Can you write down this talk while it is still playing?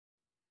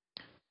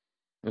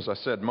As I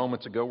said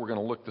moments ago, we're going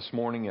to look this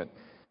morning at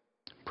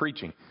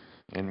preaching.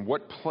 And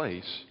what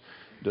place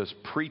does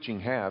preaching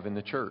have in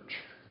the church?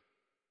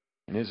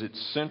 And is it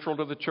central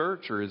to the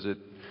church, or is it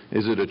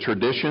a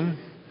tradition,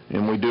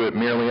 and we do it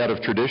merely out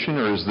of tradition,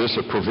 or is this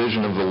a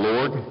provision of the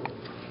Lord?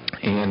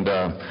 And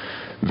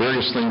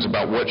various things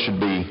about what should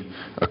be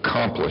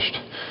accomplished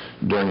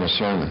during a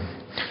sermon.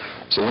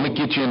 So let me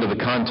get you into the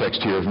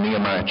context here of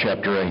Nehemiah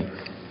chapter 8.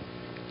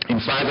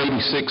 In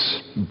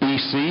 586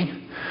 BC,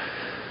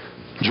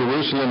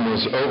 Jerusalem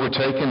was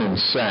overtaken and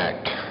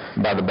sacked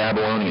by the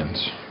Babylonians.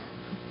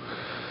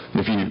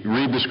 If you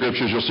read the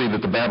scriptures, you'll see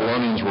that the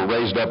Babylonians were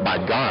raised up by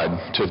God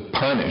to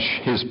punish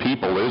His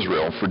people,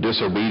 Israel, for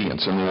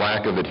disobedience and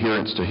lack of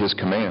adherence to His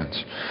commands.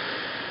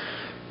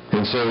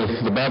 And so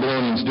the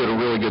Babylonians did a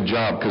really good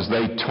job because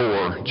they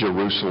tore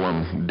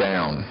Jerusalem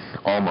down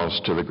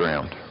almost to the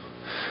ground.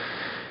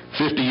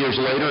 50 years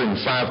later, in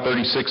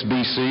 536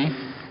 BC,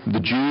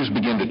 the Jews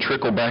began to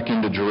trickle back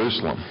into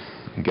Jerusalem.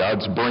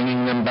 God's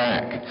bringing them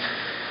back.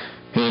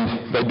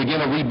 And they begin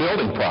a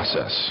rebuilding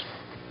process.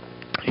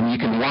 And you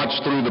can watch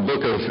through the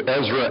book of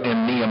Ezra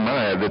and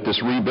Nehemiah that this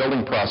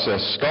rebuilding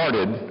process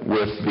started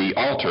with the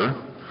altar.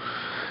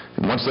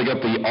 And once they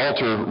got the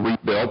altar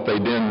rebuilt, they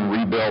then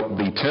rebuilt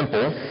the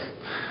temple.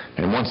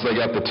 And once they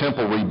got the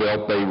temple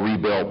rebuilt, they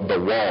rebuilt the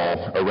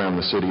wall around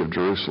the city of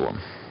Jerusalem.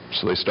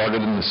 So they started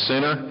in the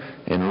center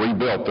and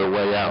rebuilt their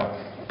way out,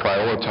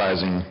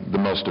 prioritizing the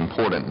most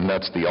important, and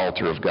that's the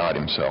altar of God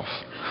Himself.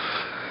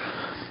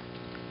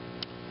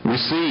 We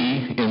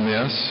see in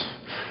this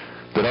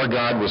that our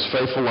God was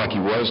faithful like He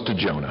was to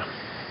Jonah.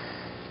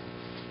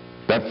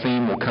 That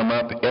theme will come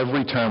up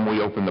every time we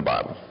open the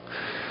Bible.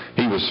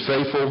 He was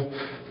faithful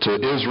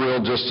to Israel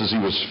just as He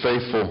was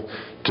faithful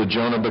to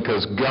Jonah,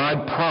 because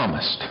God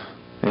promised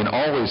and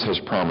always has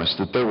promised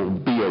that there will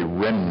be a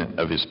remnant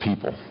of His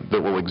people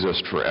that will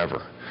exist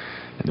forever.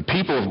 And the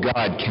people of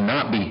God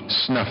cannot be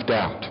snuffed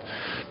out.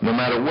 No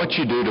matter what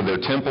you do to their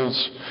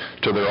temples,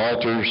 to their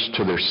altars,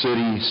 to their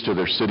cities, to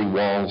their city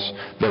walls,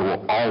 there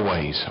will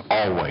always,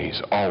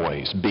 always,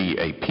 always be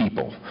a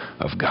people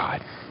of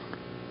God.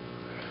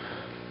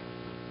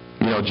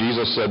 You know,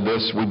 Jesus said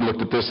this, we've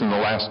looked at this in the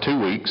last 2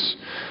 weeks.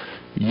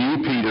 You,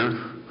 Peter,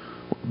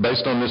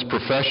 based on this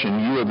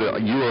profession, you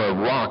are a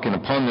rock, and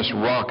upon this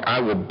rock I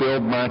will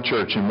build my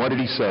church. And what did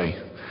He say?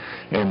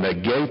 And the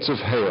gates of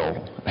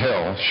hell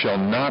shall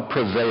not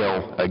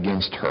prevail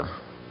against her.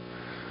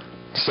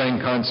 Same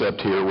concept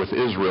here with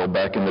Israel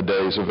back in the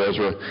days of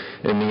Ezra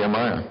and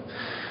Nehemiah.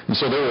 And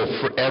so there will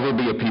forever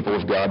be a people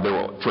of God. There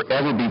will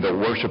forever be the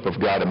worship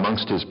of God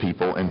amongst His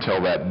people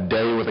until that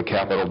day with a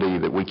capital D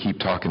that we keep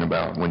talking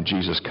about when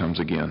Jesus comes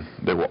again.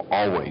 There will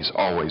always,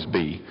 always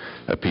be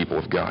a people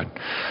of God.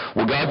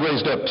 Well, God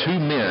raised up two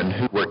men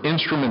who were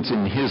instruments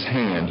in His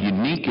hand,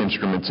 unique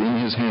instruments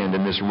in His hand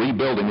in this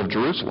rebuilding of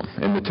Jerusalem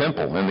and the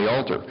temple and the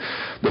altar.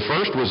 The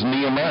first was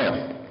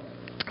Nehemiah.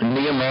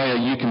 Nehemiah,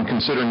 you can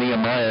consider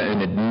Nehemiah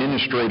an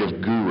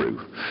administrative guru,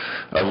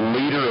 a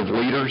leader of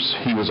leaders.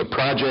 He was a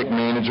project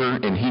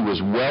manager, and he was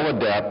well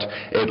adept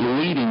at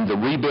leading the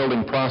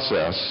rebuilding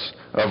process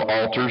of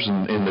altars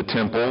in the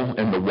temple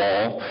and the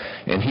wall.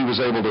 And he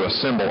was able to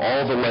assemble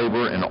all the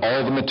labor and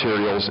all the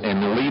materials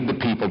and lead the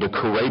people to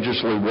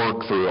courageously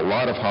work through a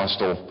lot of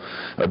hostile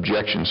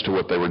objections to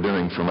what they were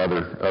doing from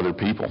other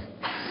people.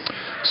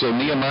 So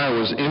Nehemiah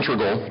was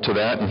integral to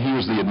that, and he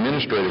was the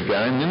administrative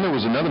guy. And then there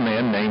was another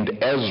man named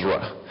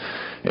Ezra.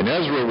 And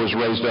Ezra was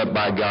raised up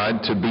by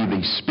God to be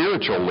the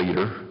spiritual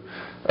leader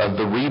of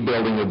the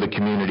rebuilding of the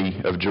community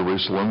of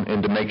Jerusalem,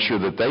 and to make sure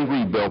that they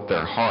rebuilt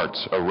their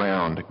hearts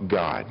around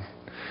God.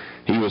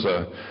 He was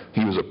a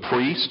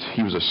priest,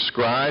 he was a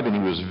scribe, and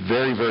he was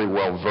very, very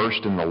well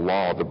versed in the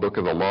law, the book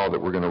of the law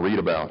that we're going to read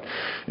about.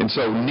 And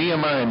so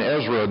Nehemiah and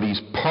Ezra are these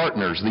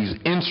partners, these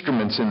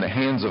instruments in the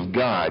hands of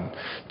God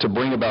to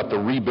bring about the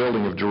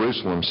rebuilding of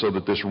Jerusalem so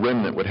that this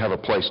remnant would have a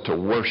place to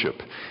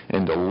worship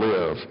and to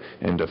live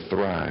and to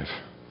thrive.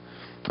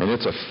 And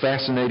it's a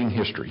fascinating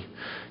history.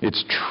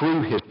 It's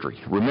true history.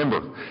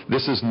 Remember,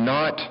 this is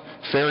not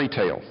fairy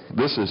tale.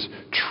 This is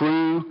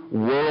true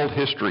world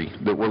history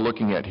that we're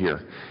looking at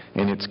here.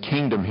 And it's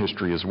kingdom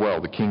history as well,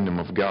 the kingdom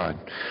of God.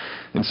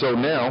 And so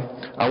now,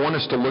 I want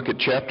us to look at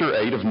chapter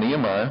 8 of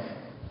Nehemiah,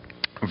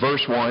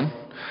 verse 1.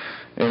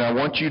 And I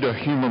want you to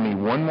humor me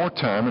one more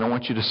time, and I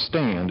want you to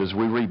stand as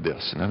we read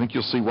this. And I think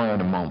you'll see why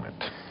in a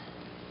moment.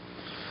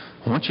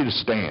 I want you to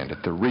stand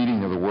at the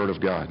reading of the Word of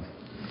God.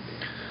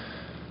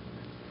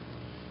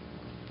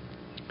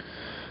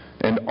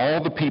 And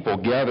all the people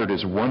gathered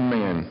as one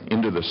man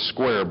into the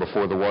square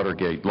before the water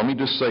gate. Let me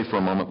just say for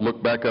a moment,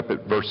 look back up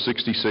at verse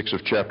 66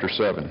 of chapter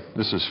 7.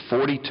 This is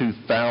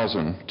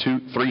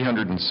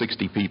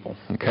 42,360 people,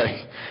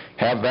 okay?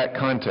 Have that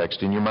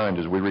context in your mind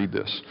as we read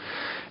this.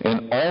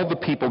 And all the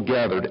people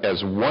gathered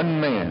as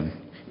one man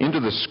into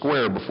the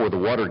square before the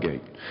water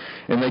gate.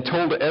 And they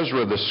told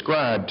Ezra the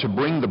scribe to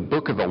bring the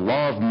book of the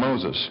law of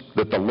Moses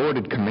that the Lord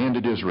had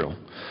commanded Israel.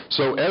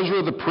 So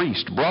Ezra the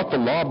priest brought the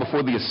law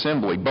before the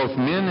assembly, both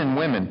men and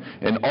women,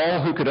 and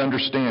all who could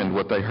understand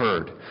what they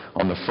heard,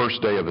 on the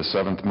first day of the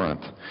 7th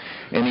month.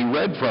 And he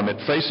read from it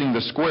facing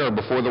the square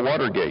before the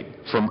water gate,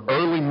 from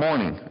early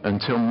morning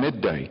until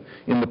midday,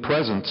 in the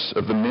presence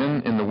of the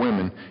men and the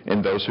women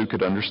and those who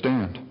could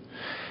understand.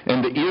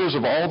 And the ears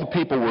of all the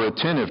people were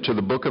attentive to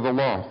the book of the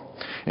law.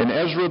 And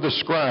Ezra the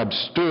scribe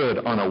stood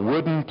on a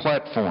wooden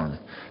platform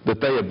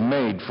that they had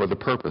made for the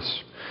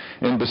purpose.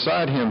 And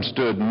beside him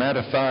stood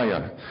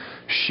Mattathiah,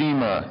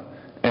 Shema,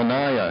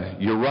 Ananiah,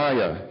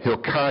 Uriah,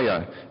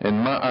 Hilkiah, and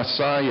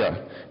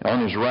Maaseiah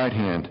on his right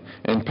hand,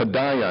 and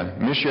Pedaiah,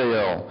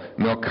 Mishael,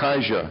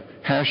 Melchijah,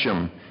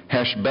 Hashem,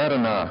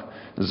 Hashbaddanah,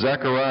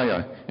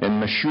 Zechariah,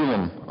 and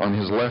Meshullam on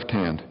his left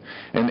hand.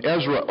 And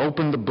Ezra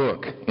opened the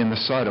book in the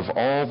sight of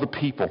all the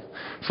people,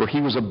 for he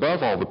was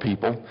above all the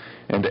people,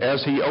 and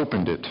as he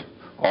opened it,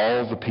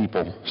 all the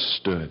people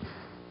stood.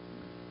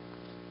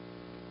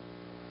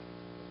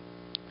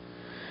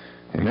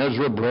 And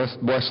Ezra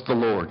blessed the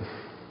Lord,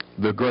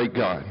 the great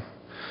God.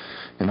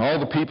 And all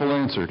the people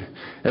answered,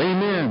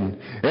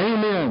 Amen,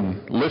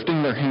 Amen,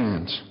 lifting their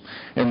hands.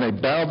 And they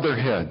bowed their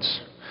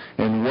heads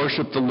and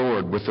worshiped the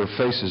Lord with their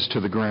faces to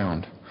the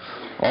ground.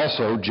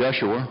 Also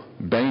Jeshua,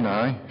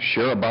 Bani,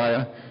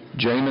 Sherebiah,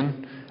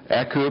 Jamin,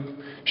 Akkub,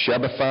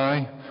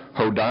 Shabbathai,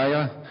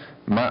 Hodiah,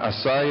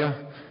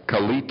 Maaseiah,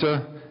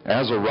 Kelita,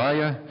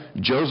 Azariah,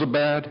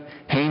 Jozabad,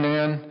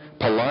 Hanan,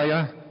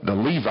 Pelaiah, the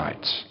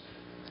Levites,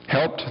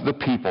 helped the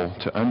people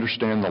to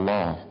understand the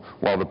law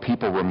while the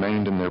people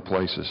remained in their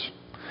places.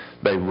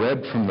 They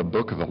read from the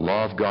book of the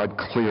law of God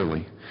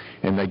clearly,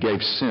 and they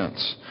gave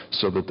sense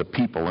so that the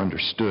people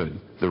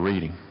understood the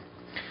reading.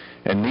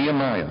 And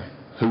Nehemiah,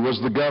 who was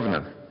the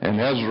governor, and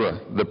Ezra,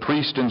 the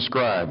priest and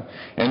scribe,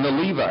 and the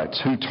Levites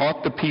who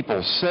taught the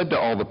people, said to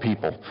all the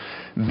people,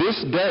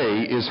 This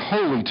day is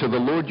holy to the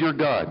Lord your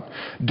God.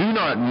 Do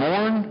not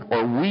mourn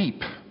or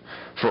weep.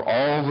 For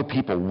all the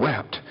people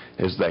wept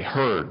as they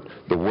heard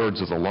the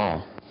words of the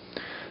law.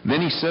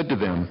 Then he said to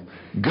them,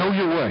 Go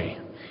your way,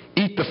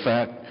 eat the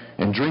fat,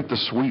 and drink the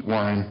sweet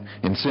wine,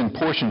 and send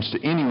portions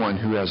to anyone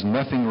who has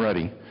nothing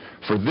ready.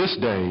 For this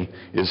day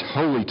is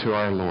holy to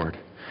our Lord.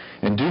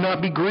 And do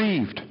not be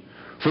grieved,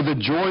 for the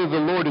joy of the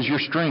Lord is your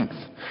strength.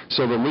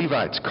 So the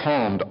Levites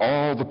calmed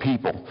all the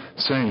people,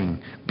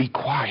 saying, Be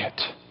quiet,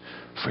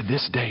 for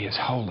this day is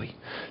holy.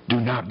 Do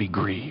not be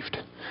grieved.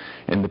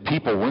 And the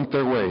people went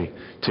their way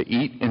to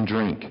eat and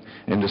drink,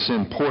 and to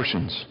send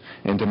portions,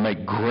 and to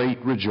make great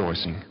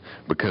rejoicing,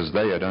 because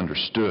they had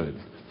understood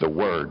the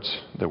words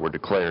that were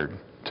declared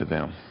to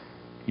them.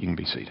 You can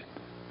be seated.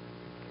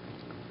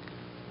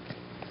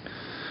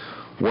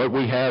 What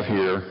we have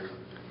here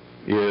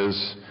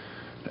is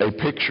a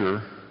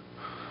picture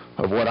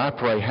of what I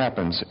pray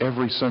happens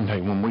every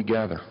Sunday when we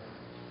gather.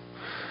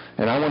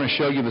 And I want to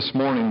show you this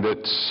morning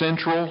that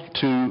central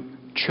to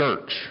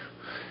church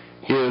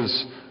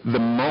is the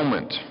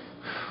moment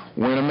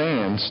when a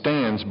man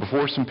stands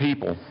before some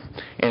people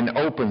and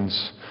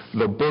opens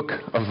the book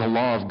of the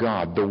law of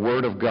God, the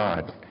Word of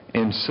God,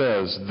 and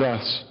says,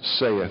 Thus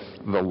saith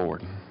the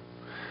Lord.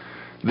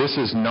 This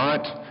is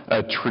not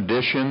a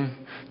tradition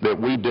that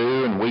we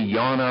do and we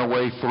yawn our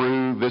way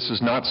through. This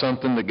is not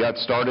something that got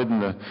started in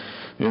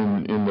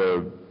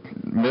the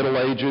Middle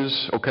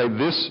Ages. Okay,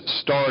 this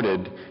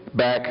started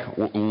back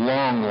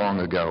long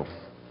ago.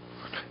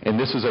 And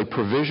this is a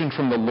provision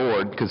from the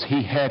Lord, because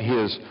He had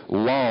His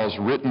laws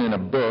written in a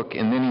book,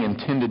 and then He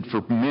intended for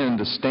men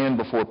to stand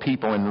before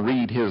people and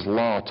read His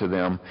law to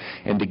them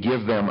and to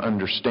give them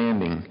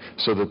understanding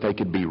so that they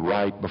could be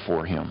right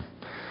before Him.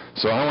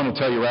 So I want to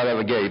tell you right out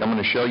of the gate, I'm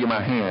going to show you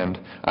my hand.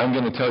 I'm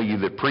going to tell you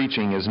that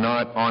preaching is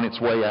not on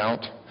its way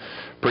out.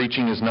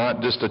 Preaching is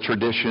not just a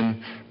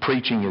tradition.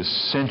 Preaching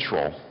is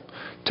central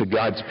to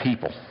God's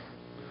people,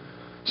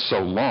 so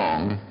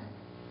long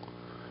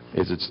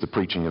as it's the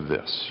preaching of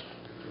this.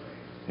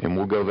 And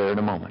we'll go there in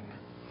a moment.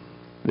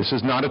 This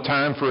is not a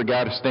time for a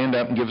guy to stand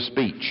up and give a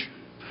speech.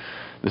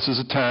 This is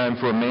a time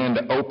for a man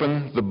to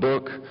open the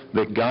book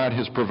that God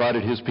has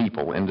provided His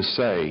people and to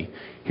say,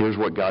 here's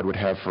what God would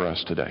have for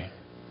us today.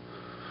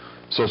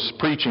 So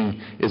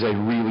preaching is a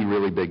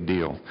really big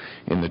deal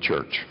in the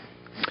church.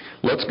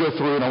 Let's go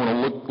through it. I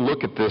want to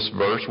look at this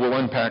verse. We'll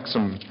unpack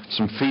some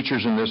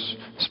features in this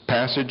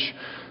passage,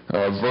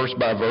 verse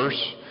by verse,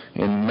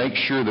 and make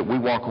sure that we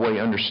walk away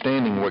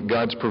understanding what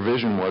God's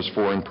provision was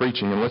for in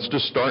preaching. And let's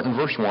just start in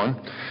verse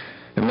 1.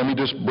 And let me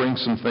just bring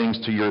some things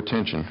to your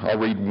attention. I'll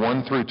read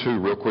 1 through 2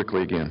 real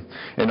quickly again.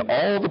 And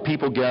all the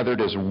people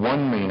gathered as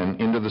one man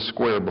into the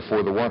square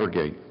before the water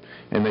gate.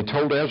 And they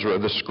told Ezra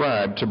the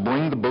scribe to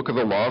bring the book of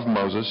the law of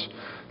Moses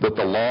that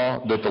the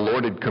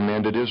Lord had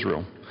commanded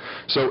Israel.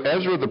 So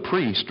Ezra the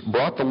priest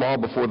brought the law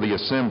before the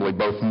assembly,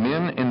 both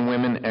men and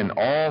women and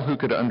all who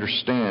could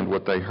understand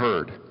what they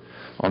heard,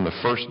 on the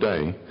first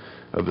day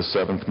of the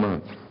 7th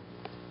month.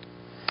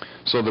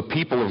 So the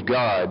people of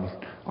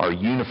God are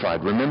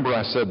unified. Remember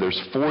I said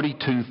there's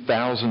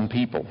 42,000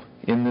 people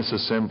in this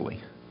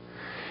assembly.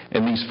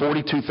 And these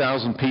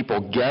 42,000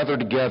 people gather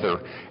together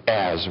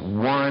as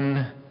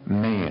one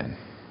man.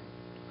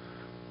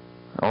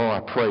 Oh,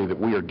 I pray that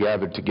we are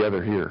gathered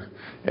together here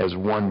as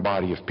one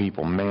body of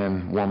people,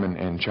 man, woman,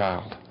 and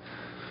child.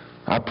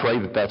 I pray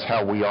that that's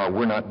how we are.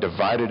 We're not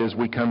divided as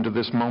we come to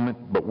this moment,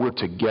 but we're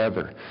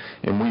together.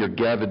 And we are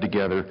gathered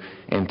together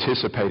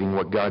anticipating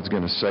what God's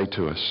going to say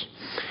to us.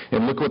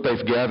 And look what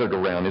they've gathered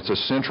around. It's a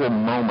central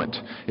moment.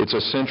 It's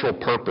a central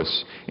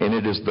purpose. And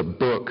it is the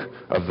book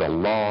of the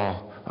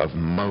law of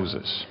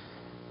Moses.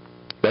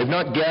 They've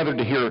not gathered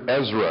to hear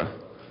Ezra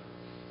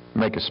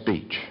make a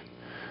speech.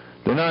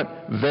 They're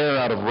not there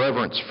out of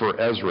reverence for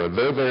Ezra.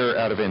 They're there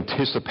out of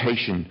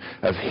anticipation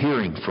of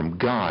hearing from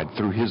God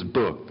through his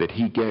book that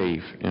he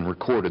gave and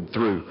recorded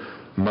through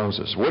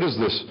Moses. What is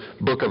this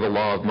book of the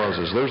law of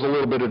Moses? There's a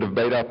little bit of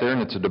debate out there,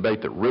 and it's a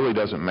debate that really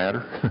doesn't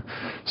matter.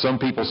 Some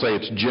people say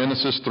it's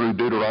Genesis through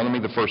Deuteronomy,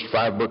 the first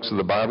 5 books of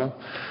the Bible.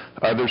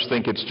 Others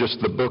think it's just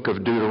the book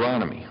of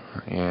Deuteronomy.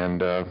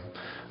 And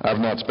I've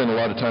not spent a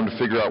lot of time to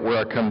figure out where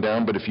I come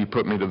down, but if you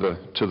put me on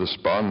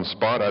the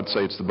spot, I'd say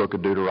it's the book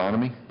of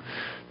Deuteronomy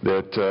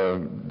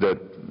that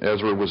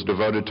Ezra was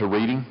devoted to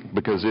reading,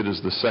 because it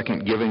is the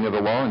second giving of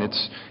the law, and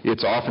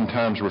it's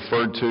oftentimes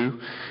referred to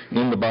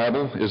in the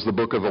Bible as the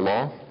book of the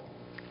law.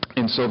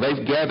 And so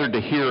they've gathered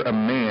to hear a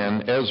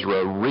man,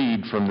 Ezra,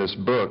 read from this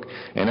book.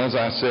 And as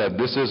I said,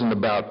 this isn't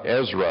about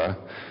Ezra.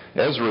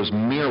 Ezra is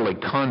merely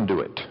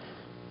conduit.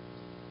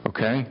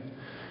 Okay?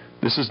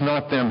 This is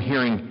not them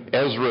hearing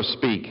Ezra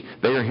speak.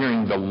 They are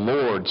hearing the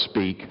Lord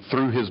speak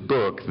through his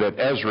book, that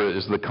Ezra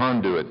is the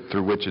conduit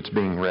through which it's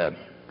being read.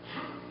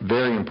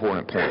 Very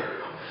important point.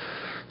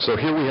 So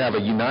here we have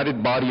a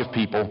united body of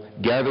people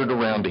gathered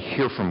around to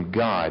hear from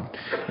God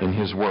in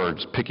his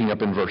words, picking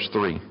up in verse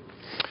 3.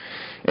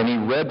 And he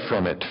read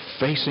from it,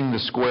 facing the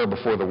square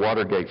before the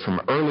water gate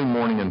from early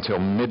morning until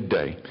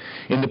midday,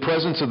 in the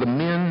presence of the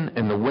men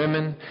and the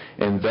women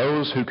and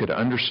those who could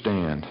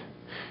understand.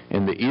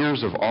 And the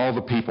ears of all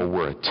the people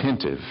were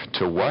attentive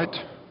to what?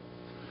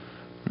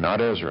 Not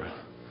Ezra,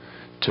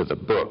 to the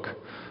book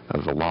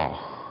of the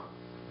law.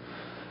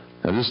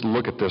 Now just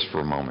look at this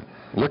for a moment.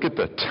 Look at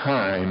the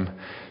time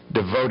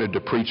devoted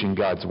to preaching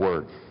God's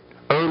Word.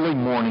 Early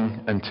morning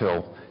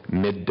until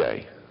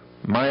midday.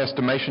 My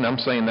estimation, I'm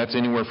saying that's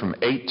anywhere from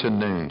 8 to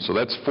noon. So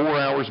that's 4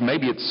 hours,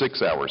 maybe it's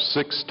 6 hours,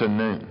 6 to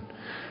noon.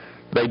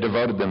 They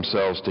devoted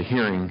themselves to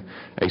hearing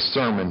a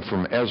sermon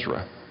from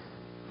Ezra.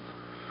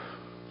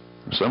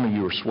 Some of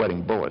you are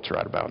sweating bullets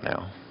right about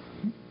now.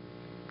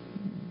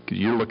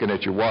 You're looking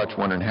at your watch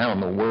wondering, how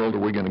in the world are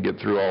we going to get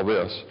through all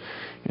this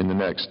in the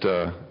next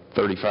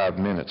 35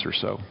 minutes or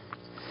so?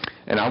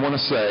 And I want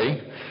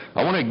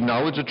to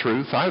acknowledge the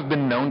truth. I've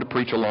been known to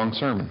preach a long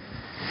sermon.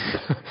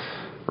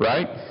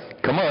 Right?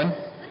 Come on.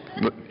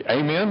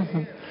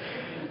 Amen?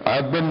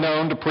 I've been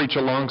known to preach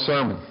a long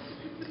sermon.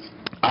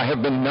 I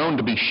have been known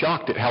to be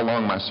shocked at how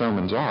long my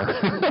sermons are.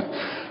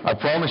 I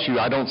promise you,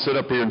 I don't sit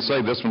up here and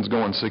say this one's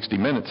going 60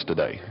 minutes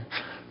today.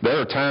 There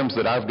are times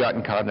that I've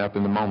gotten caught up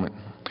in the moment.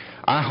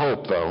 I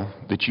hope, though,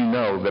 that you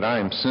know that I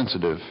am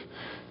sensitive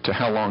to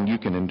how long you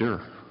can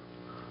endure.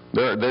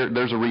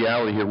 There's a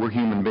reality here. We're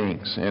human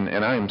beings,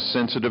 and I am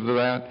sensitive to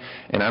that,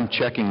 and I'm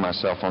checking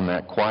myself on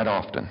that quite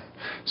often.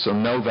 So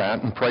know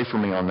that and pray for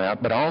me on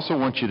that. But I also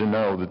want you to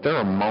know that there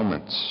are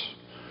moments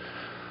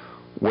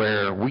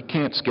where we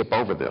can't skip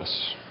over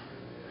this.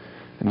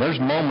 And there's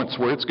moments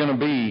where it's going to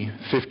be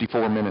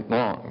 54-minute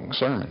long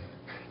sermon,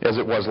 as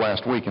it was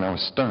last week, and I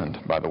was stunned,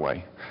 by the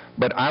way.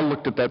 But I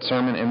looked at that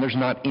sermon, and there's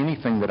not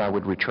anything that I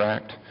would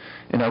retract.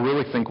 And I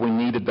really think we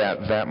needed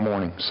that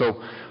morning.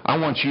 So I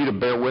want you to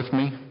bear with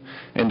me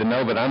and to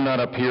know that I'm not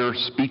up here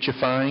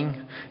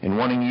speechifying and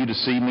wanting you to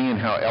see me and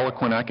how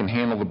eloquent I can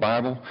handle the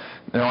Bible.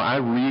 No, I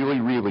really,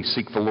 really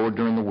seek the Lord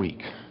during the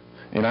week.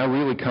 And I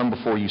really come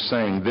before you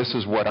saying, this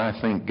is what I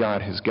think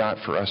God has got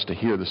for us to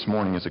hear this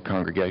morning as a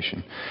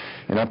congregation.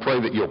 And I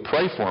pray that you'll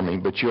pray for me,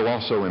 but you'll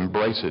also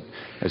embrace it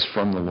as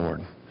from the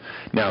Lord.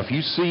 Now, if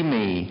you see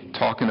me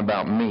talking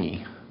about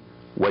me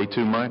way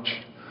too much,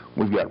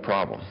 we've got a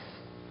problem.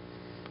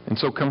 And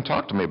so come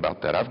talk to me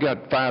about that. I've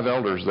got 5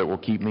 elders that will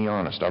keep me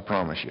honest, I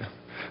promise you.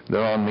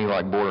 They're on me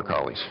like border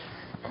collies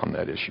on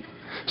that issue.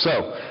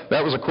 So,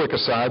 that was a quick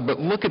aside, but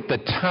look at the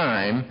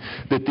time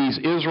that these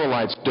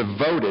Israelites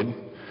devoted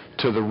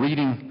to the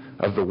reading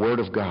of the Word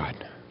of God.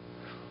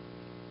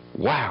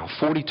 Wow,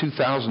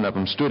 42,000 of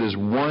them stood as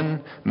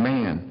one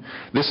man.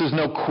 This is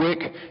no quick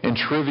and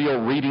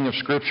trivial reading of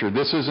Scripture.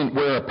 This isn't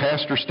where a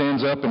pastor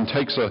stands up and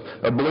takes an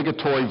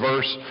obligatory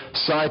verse,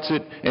 cites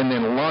it, and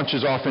then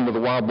launches off into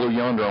the wild blue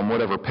yonder on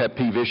whatever pet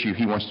peeve issue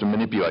he wants to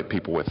manipulate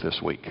people with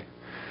this week.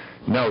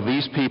 No,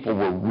 these people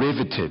were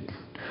riveted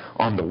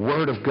on the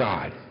Word of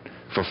God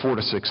for 4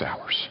 to 6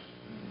 hours.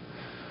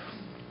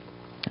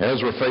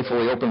 Ezra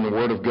faithfully opened the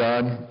Word of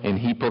God, and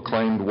he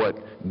proclaimed what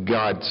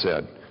God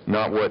said.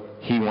 not what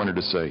he wanted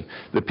to say.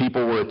 The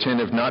people were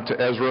attentive not to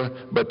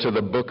Ezra, but to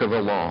the book of the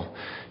law.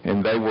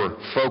 And they were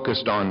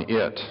focused on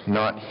it,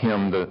 not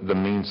him, the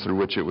means through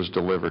which it was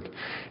delivered.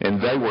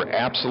 And they were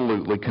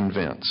absolutely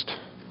convinced.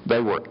 They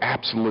were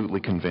absolutely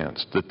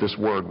convinced that this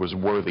word was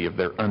worthy of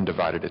their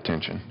undivided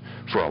attention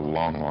for a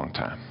long, long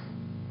time.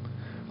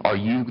 Are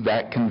you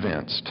that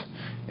convinced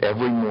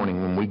every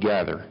morning when we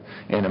gather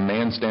and a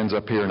man stands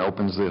up here and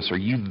opens this? Are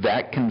you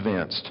that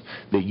convinced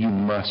that you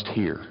must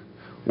hear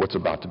what's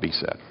about to be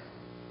said?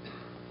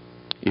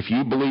 If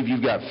you believe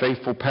you've got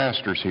faithful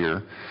pastors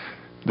here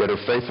that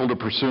are faithful to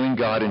pursuing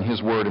God and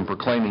His Word and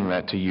proclaiming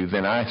that to you,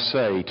 then I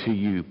say to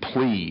you,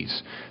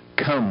 please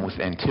come with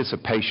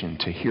anticipation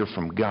to hear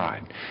from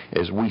God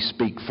as we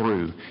speak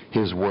through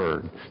His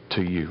Word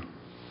to you.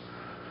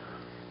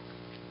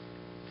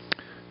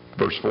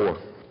 Verse 4.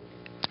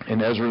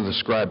 And Ezra the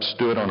scribe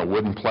stood on a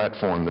wooden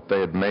platform that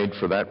they had made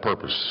for that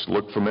purpose.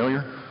 Look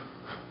familiar?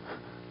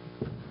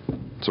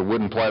 It's a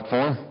wooden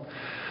platform.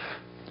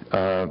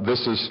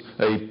 This is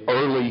an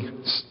early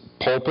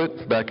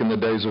pulpit back in the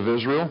days of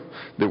Israel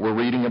that we're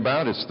reading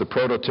about. It's the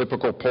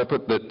prototypical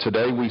pulpit that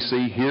today we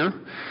see here.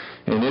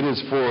 And it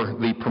is for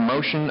the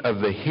promotion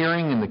of the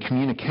hearing and the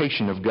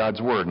communication of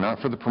God's Word, not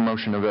for the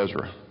promotion of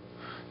Ezra.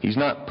 He's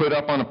not put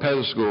up on a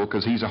pedestal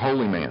because he's a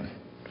holy man.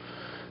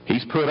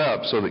 He's put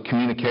up so that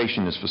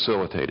communication is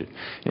facilitated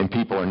and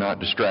people are not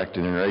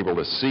distracted and are able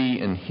to see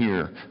and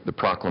hear the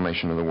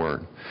proclamation of the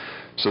Word.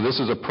 So this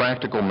is a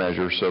practical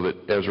measure so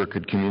that Ezra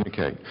could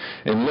communicate.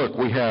 And look,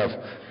 we have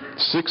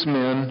 6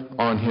 men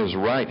on his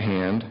right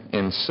hand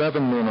and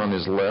 7 men on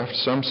his left.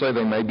 Some say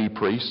they may be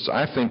priests.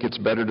 I think it's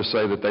better to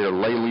say that they are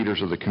lay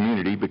leaders of the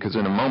community, because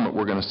in a moment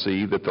we're going to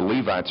see that the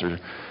Levites are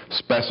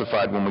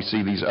specified when we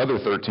see these other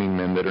 13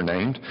 men that are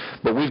named.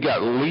 But we've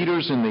got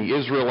leaders in the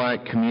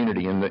Israelite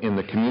community, in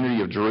the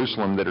community of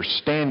Jerusalem, that are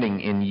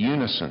standing in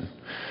unison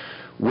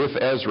with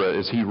Ezra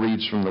as he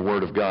reads from the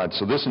Word of God.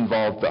 So this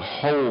involved the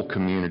whole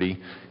community,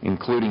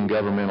 including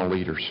governmental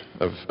leaders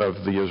of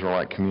the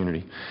Israelite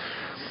community.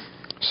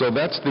 So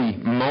that's the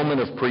moment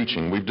of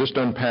preaching. We've just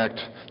unpacked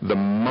the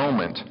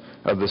moment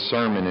of the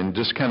sermon and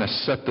just kind of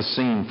set the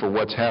scene for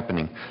what's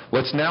happening.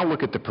 Let's now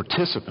look at the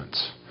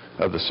participants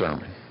of the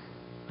sermon.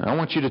 I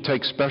want you to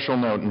take special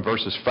note in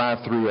verses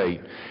 5 through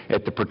 8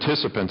 at the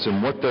participants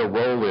and what their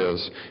role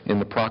is in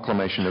the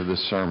proclamation of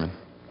this sermon.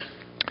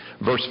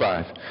 Verse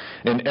 5,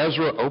 and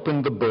Ezra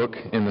opened the book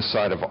in the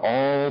sight of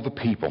all the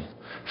people,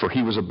 for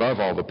he was above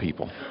all the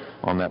people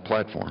on that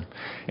platform.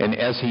 And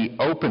as he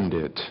opened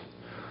it,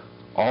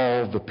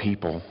 all the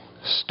people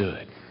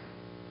stood.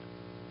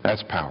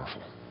 That's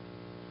powerful.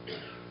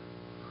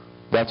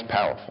 That's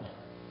powerful.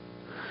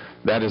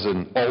 That is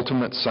an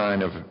ultimate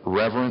sign of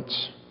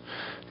reverence,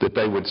 that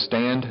they would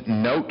stand.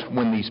 Note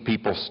when these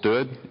people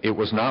stood. It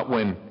was not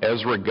when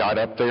Ezra got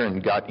up there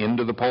and got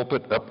into the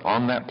pulpit up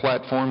on that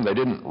platform. They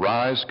didn't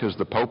rise because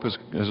the Pope has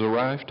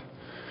arrived.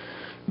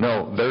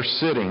 No, they're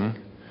sitting,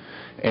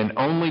 and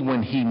only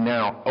when he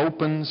now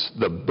opens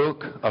the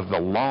book of the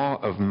law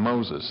of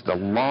Moses, the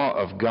law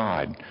of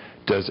God,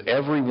 does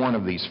every one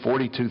of these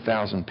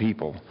 42,000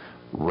 people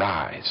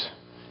rise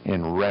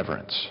in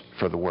reverence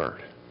for the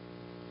Word.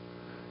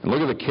 And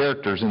look at the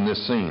characters in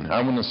this scene. I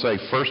want to say,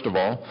 first of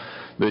all,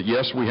 that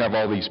yes, we have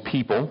all these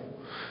people.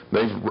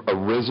 They've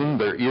arisen.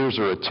 Their ears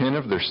are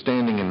attentive. They're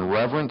standing in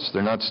reverence.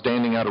 They're not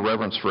standing out of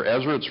reverence for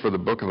Ezra. It's for the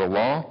book of the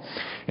law.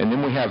 And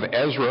then we have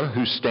Ezra,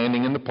 who's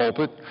standing in the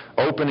pulpit,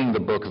 opening the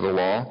book of the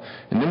law.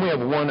 And then we have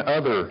one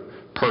other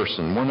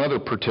person, one other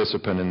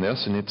participant in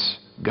this, and it's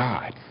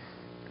God.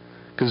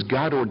 Because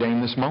God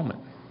ordained this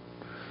moment.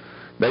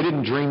 They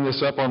didn't dream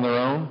this up on their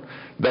own.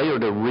 They are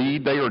to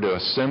read, they are to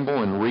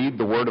assemble and read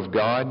the Word of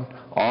God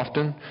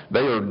often.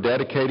 They are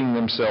dedicating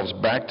themselves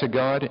back to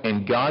God,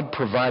 and God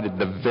provided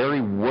the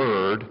very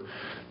Word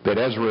that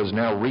Ezra is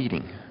now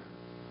reading.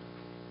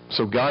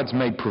 So God's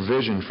made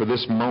provision for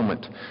this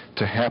moment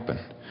to happen.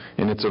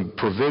 And it's a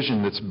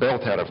provision that's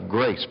built out of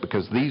grace,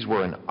 because these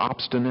were an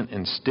obstinate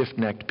and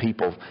stiff-necked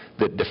people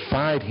that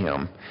defied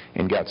Him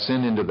and got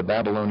sent into the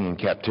Babylonian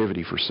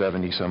captivity for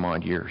 70 some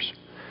odd years.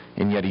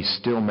 And yet He's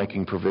still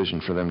making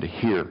provision for them to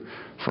hear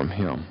from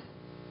Him.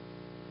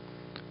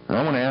 And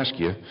I want to ask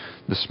you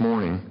this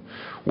morning,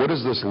 what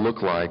does this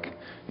look like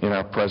in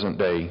our present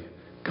day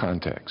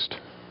context?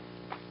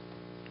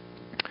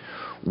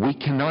 We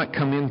cannot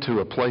come into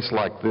a place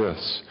like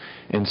this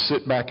and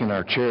sit back in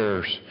our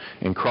chairs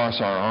and cross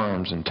our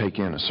arms and take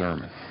in a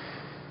sermon.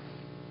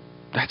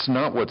 That's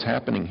not what's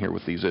happening here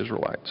with these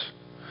Israelites.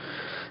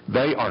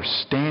 They are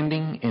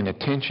standing in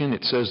attention.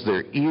 It says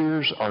their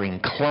ears are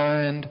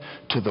inclined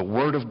to the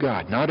Word of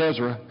God. Not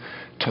Ezra,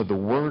 to the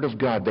Word of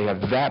God. They have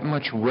that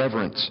much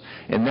reverence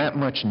and that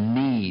much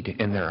need,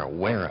 and they're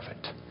aware of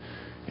it.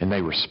 And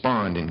they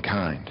respond in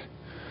kind.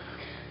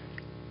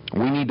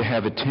 We need to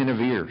have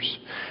attentive ears.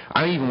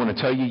 I even want to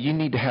tell you, you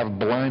need to have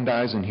blind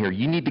eyes in here.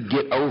 You need to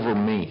get over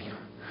me.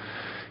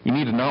 You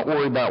need to not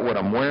worry about what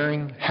I'm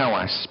wearing, how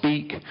I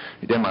speak.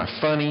 Am I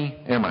funny?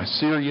 Am I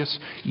serious?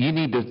 You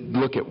need to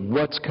look at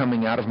what's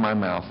coming out of my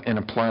mouth and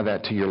apply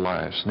that to your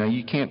lives. Now,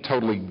 you can't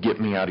totally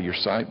get me out of your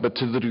sight, but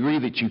to the degree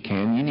that you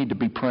can, you need to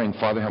be praying,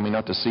 Father, help me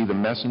not to see the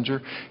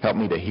messenger. Help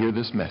me to hear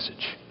this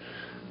message,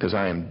 because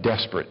I am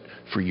desperate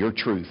for your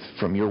truth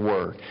from your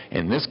word.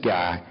 And this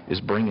guy is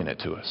bringing it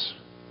to us.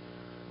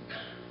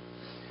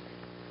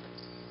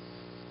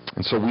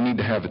 And so we need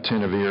to have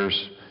attentive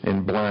ears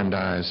and blind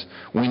eyes.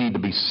 We need to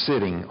be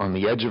sitting on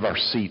the edge of our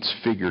seats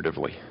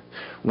figuratively.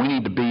 We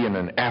need to be in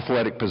an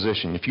athletic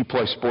position. If you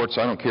play sports,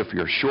 I don't care if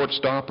you're a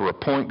shortstop or a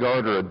point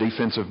guard or a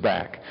defensive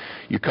back.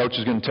 Your coach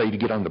is going to tell you to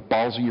get on the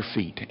balls of your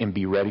feet and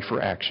be ready for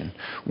action.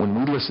 When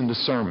we listen to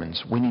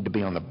sermons, we need to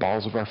be on the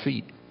balls of our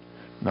feet,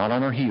 not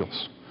on our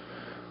heels.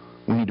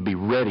 We need to be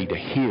ready to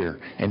hear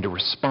and to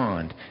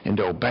respond and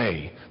to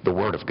obey the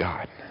Word of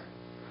God.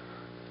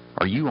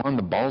 Are you on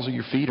the balls of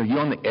your feet? Are you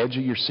on the edge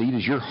of your seat?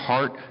 Is your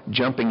heart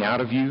jumping out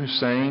of you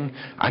saying,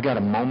 I got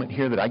a moment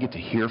here that I get to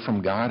hear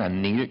from God. I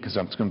need it because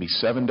it's going to be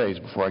 7 days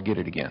before I get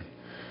it again.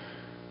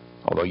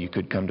 Although you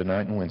could come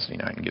tonight and Wednesday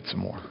night and get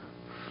some more.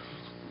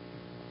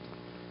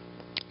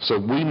 So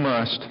we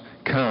must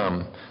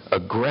come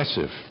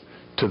aggressive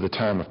to the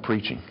time of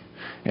preaching.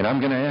 And I'm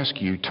going to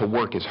ask you to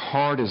work as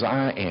hard as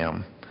I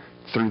am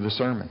through the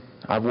sermon.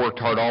 I've worked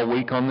hard all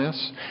week on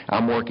this.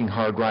 I'm working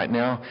hard right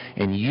now.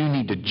 And you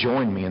need to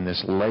join me in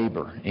this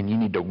labor. And you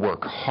need to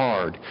work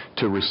hard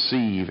to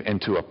receive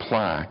and to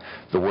apply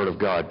the Word of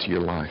God to your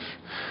life.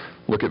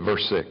 Look at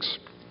verse 6.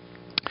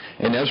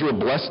 And Ezra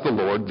blessed the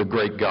Lord, the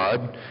great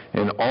God,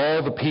 and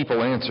all the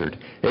people answered,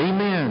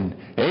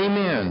 Amen,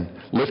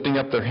 Amen, lifting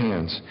up their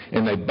hands.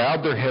 And they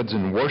bowed their heads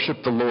and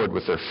worshiped the Lord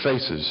with their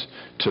faces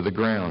to the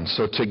ground.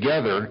 So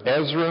together,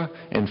 Ezra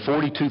and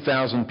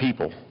 42,000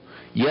 people,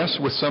 yes,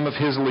 with some of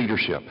his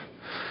leadership,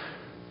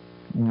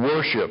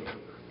 worship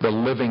the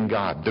living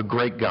God, the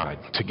great God,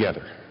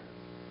 together.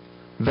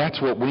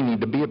 That's what we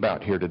need to be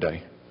about here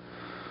today.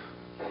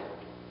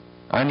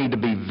 I need to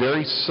be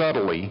very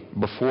subtly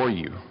before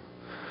you,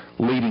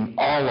 leading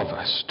all of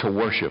us to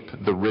worship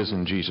the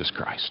risen Jesus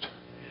Christ.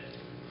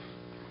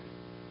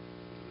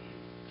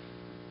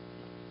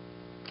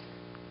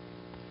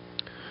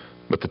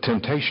 But the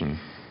temptation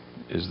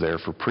is there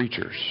for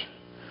preachers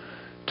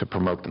to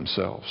promote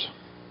themselves.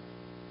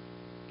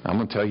 I'm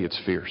going to tell you, it's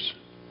fierce.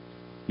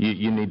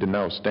 You need to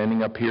know,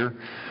 standing up here,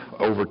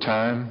 over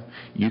time,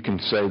 you can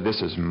say,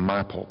 this is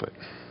my pulpit.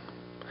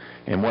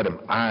 And what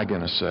am I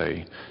going to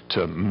say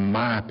to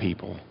my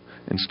people?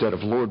 Instead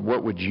of, Lord,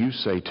 what would you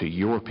say to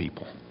your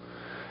people?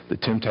 The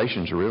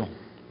temptation's real.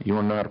 You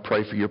want to know how to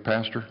pray for your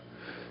pastor?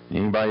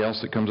 Anybody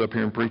else that comes up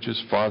here and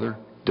preaches? Father,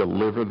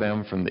 deliver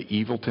them from the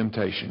evil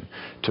temptation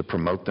to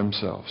promote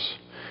themselves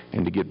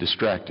and to get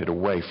distracted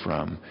away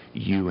from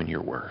you and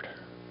your word.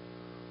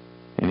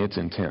 And it's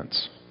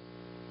intense.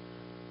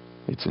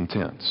 It's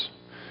intense.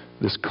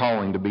 This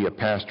calling to be a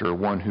pastor or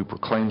one who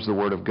proclaims the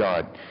Word of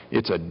God,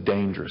 it's a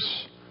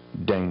dangerous,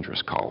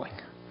 dangerous calling.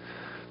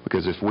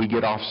 Because if we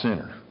get off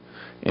center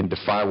and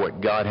defy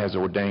what God has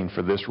ordained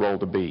for this role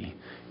to be,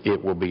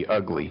 it will be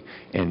ugly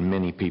and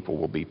many people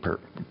will be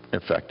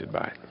affected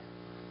by it.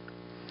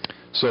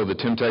 So the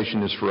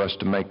temptation is for us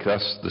to make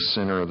us the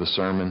center of the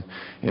sermon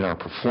in our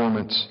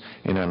performance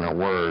and in our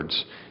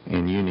words,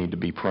 and you need to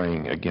be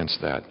praying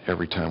against that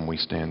every time we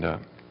stand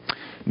up.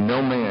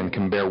 No man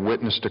can bear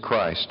witness to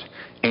Christ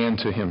and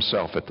to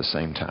himself at the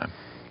same time.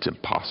 It's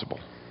impossible.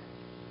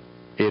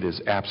 It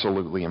is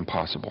absolutely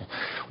impossible.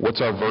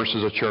 What's our verse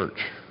as a church?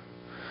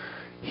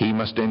 He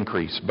must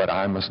increase, but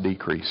I must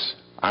decrease.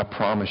 I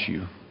promise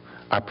you,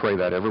 I pray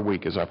that every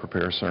week as I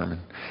prepare a sermon.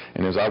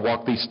 And as I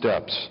walk these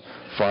steps,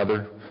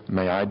 Father,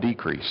 may I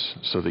decrease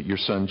so that your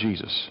Son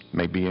Jesus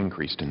may be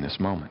increased in this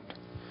moment.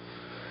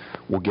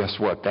 Well, guess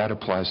what? That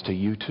applies to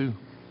you too.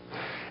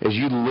 As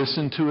you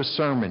listen to a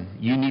sermon,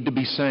 you need to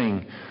be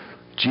saying,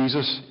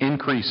 Jesus,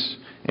 increase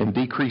and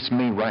decrease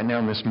me right now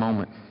in this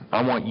moment.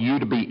 I want you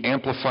to be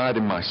amplified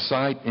in my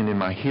sight and in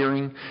my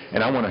hearing,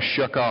 and I want to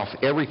shuck off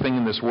everything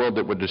in this world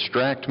that would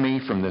distract me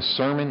from this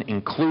sermon,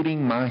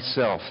 including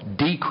myself.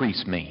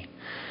 Decrease me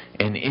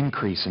and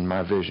increase in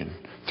my vision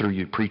through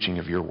your preaching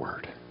of your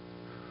word.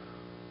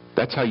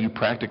 That's how you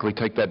practically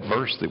take that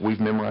verse that we've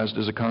memorized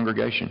as a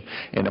congregation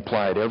and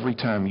apply it every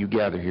time you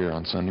gather here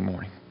on Sunday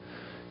morning.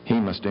 He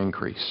must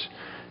increase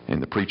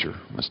and the preacher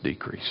must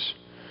decrease.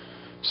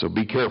 So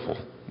be careful.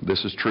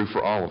 This is true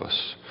for all of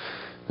us,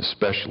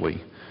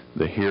 especially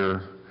the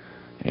hearer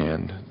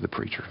and the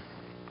preacher.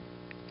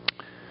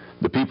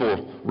 The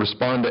people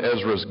respond to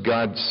Ezra's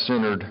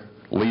God-centered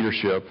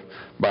leadership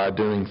by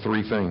doing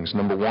three things.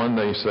 Number one,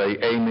 they say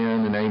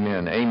amen and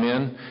amen.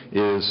 Amen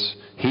is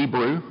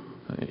Hebrew.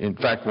 In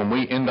fact, when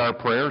we end our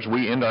prayers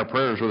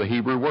with a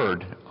Hebrew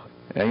word,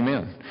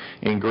 amen.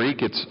 In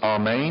Greek, it's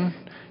amen,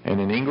 and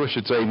in English,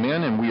 it's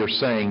amen, and we are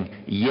saying,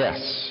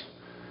 yes,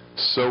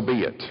 so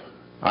be it.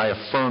 I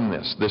affirm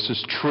this. This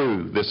is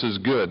true. This is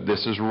good.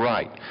 This is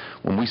right.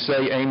 When we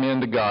say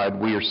amen to God,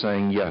 we are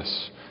saying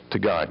yes to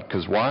God.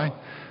 Because why?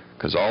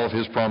 Because all of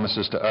His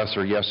promises to us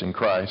are yes in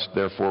Christ,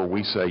 therefore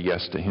we say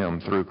yes to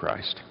Him through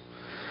Christ.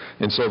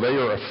 And so they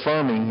are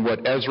affirming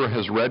what Ezra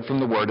has read from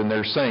the Word, and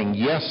they're saying,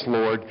 yes,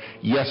 Lord,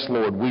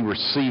 we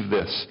receive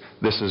this.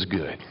 This is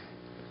good.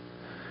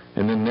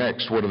 And then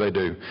next, what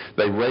do?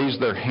 They raise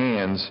their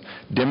hands,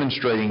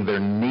 demonstrating their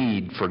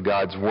need for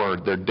God's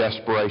Word, their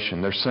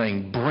desperation. They're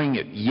saying, bring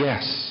it,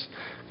 yes,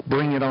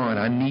 bring it on.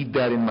 I need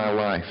that in my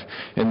life.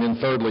 And then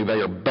thirdly, they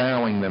are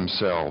bowing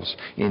themselves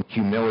in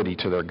humility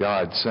to their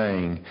God,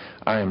 saying,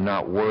 I am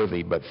not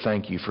worthy, but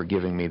thank you for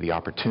giving me the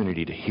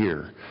opportunity to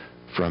hear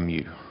from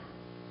you.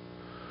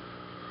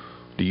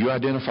 Do you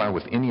identify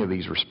with any of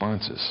these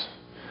responses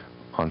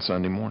on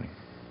Sunday morning?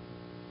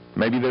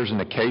 Maybe there's an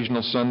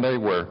occasional Sunday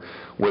where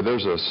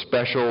there's a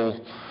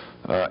special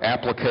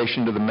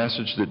application to the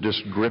message that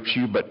just grips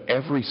you, but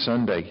every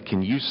Sunday,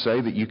 can you say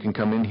that you can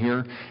come in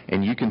here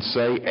and you can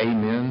say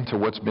amen to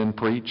what's been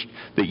preached?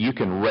 That you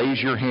can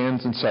raise your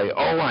hands and say,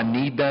 oh, I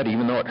need that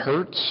even though it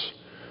hurts?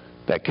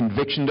 That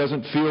conviction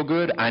doesn't feel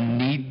good? I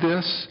need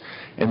this?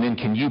 And then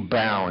can you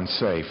bow and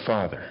say,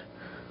 Father,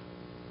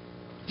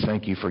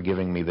 thank you for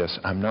giving me this.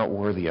 I'm not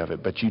worthy of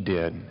it, but you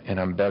did, and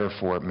I'm better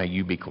for it. May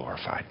you be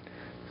glorified.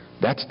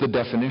 That's the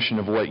definition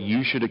of what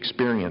you should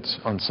experience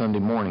on Sunday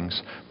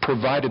mornings,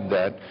 provided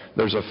that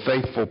there's a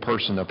faithful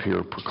person up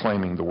here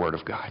proclaiming the Word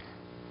of God.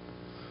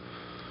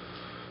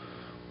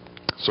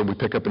 So we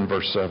pick up in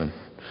verse 7.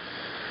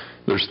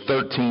 There's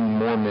 13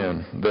 more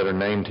men that are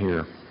named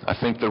here. I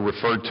think they're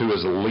referred to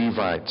as the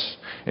Levites.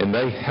 And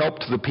they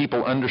helped the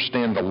people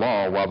understand the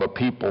law while the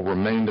people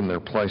remained in their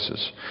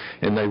places.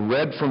 And they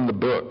read from the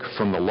book,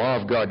 from the law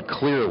of God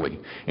clearly,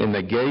 and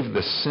they gave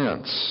the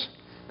sense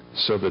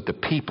so that the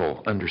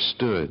people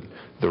understood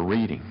the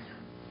reading.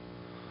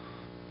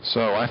 So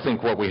I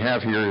think what we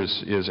have here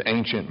is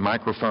ancient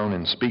microphone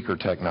and speaker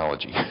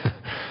technology.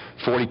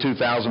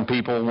 42,000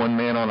 people, one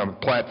man on a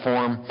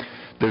platform.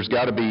 There's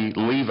got to be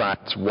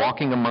Levites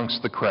walking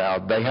amongst the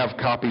crowd. They have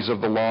copies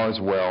of the law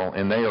as well,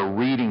 and they are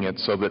reading it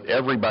so that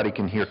everybody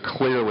can hear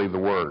clearly the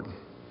Word.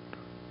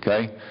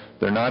 Okay?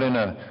 They're not in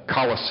a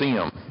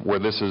coliseum where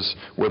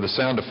the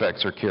sound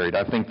effects are carried.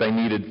 I think they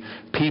needed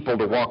people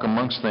to walk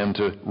amongst them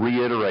to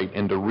reiterate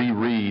and to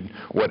reread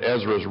what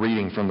Ezra is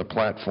reading from the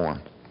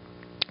platform.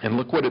 And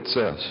look what it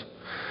says.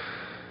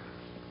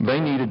 They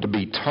needed to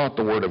be taught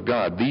the Word of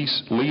God.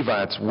 These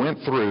Levites went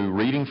through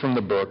reading from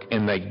the book,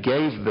 and they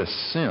gave the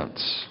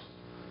sense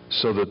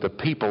so that the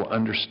people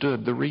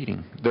understood the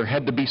reading. There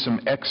had to be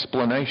some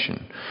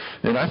explanation.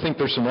 And I think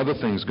there's some other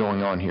things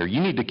going on here. You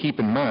need to keep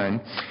in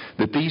mind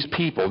that these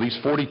people, these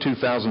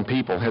 42,000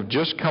 people, have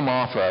just come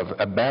off of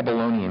a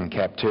Babylonian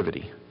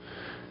captivity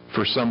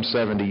for some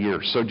 70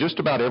 years. So just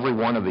about every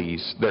one of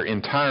these, their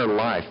entire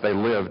life, they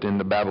lived in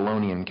the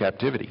Babylonian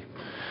captivity.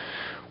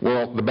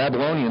 Well, the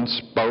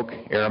Babylonians spoke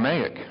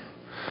Aramaic.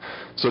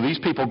 So these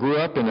people grew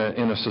up in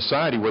a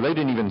society where they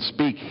didn't even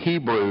speak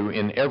Hebrew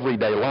in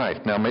everyday life.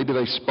 Now, maybe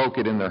they spoke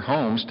it in their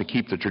homes to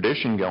keep the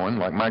tradition going,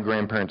 like my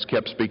grandparents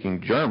kept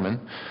speaking German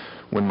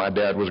when my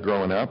dad was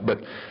growing up, but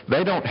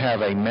they don't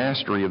have a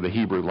mastery of the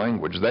Hebrew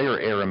language. They are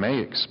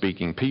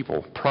Aramaic-speaking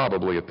people,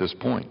 probably at this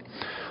point.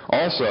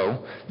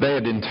 Also, they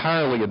had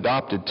entirely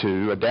adapted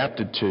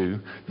to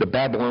the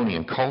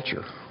Babylonian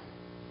culture.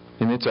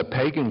 And it's a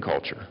pagan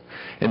culture.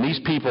 And these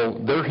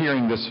people, they're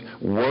hearing this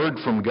word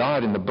from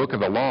God in the book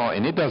of the law,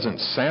 and it doesn't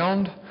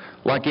sound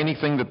like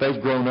anything that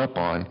they've grown up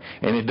on,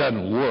 and it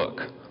doesn't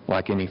look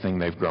like anything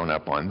they've grown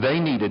up on. They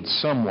needed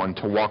someone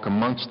to walk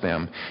amongst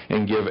them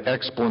and give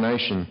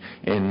explanation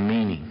and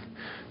meaning.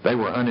 They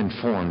were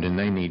uninformed, and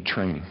they need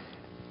training.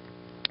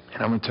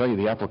 And I'm going to tell you,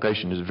 the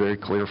application is very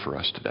clear for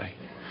us today.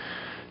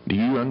 Do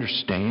you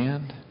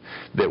understand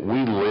that we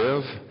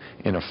live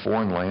in a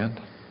foreign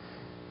land?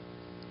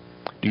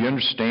 Do you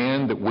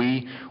understand that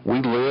we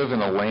live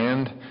in a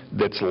land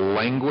that's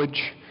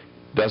language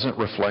doesn't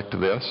reflect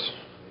this?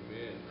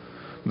 Amen.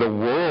 The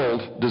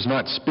world does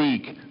not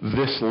speak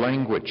this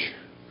language.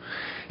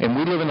 And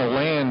we live in a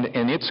land,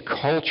 and its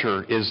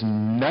culture is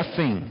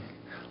nothing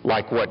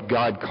like what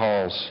God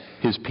calls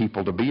His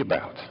people to be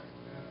about.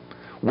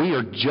 We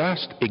are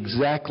just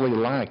exactly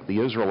like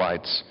the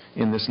Israelites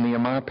in this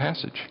Nehemiah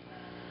passage.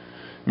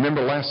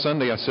 Remember last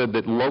Sunday I said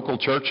that local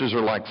churches are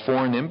like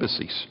foreign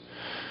embassies.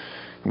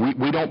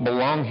 We don't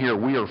belong here.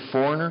 We are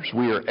foreigners.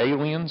 We are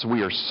aliens.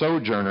 We are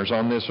sojourners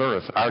on this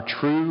earth. Our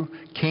true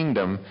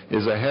kingdom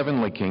is a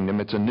heavenly kingdom.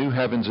 It's a new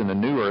heavens and a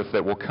new earth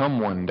that will come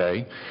one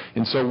day.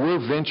 And so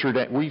we've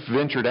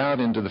ventured out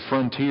into the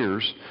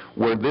frontiers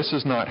where this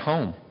is not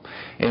home.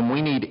 And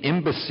we need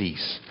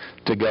embassies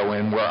to go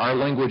in where our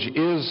language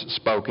is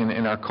spoken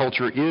and our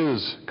culture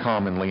is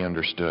commonly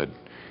understood.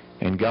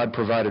 And God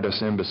provided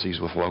us embassies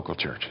with local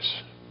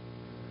churches.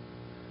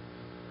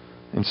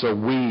 And so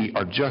we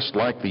are just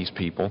like these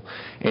people.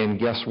 And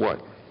guess what?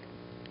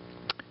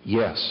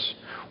 Yes,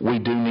 we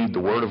do need the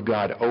Word of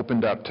God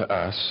opened up to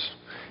us,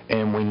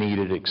 and we need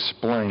it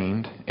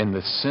explained, and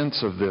the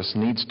sense of this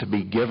needs to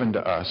be given to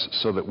us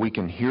so that we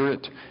can hear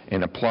it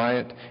and apply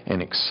it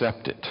and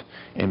accept it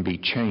and be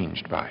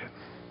changed by it.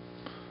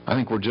 I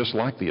think we're just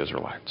like the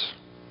Israelites.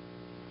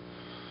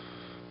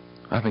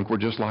 I think we're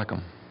just like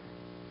them.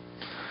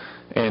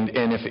 And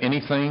if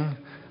anything,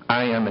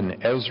 I am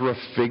an Ezra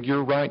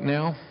figure right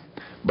now,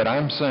 but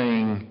I'm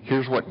saying,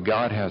 here's what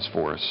God has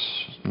for us,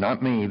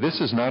 not me.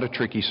 This is not a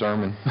tricky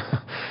sermon.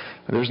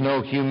 There's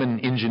no human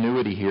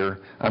ingenuity here.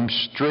 I'm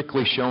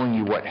strictly showing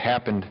you what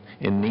happened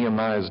in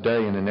Nehemiah's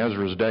day and in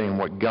Ezra's day and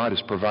what God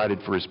has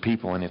provided for His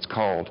people, and it's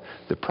called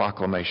the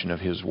proclamation of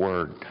His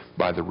Word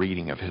by the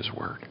reading of His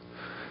Word.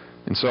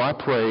 And so I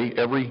pray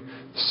every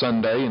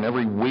Sunday and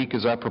every week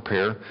as I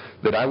prepare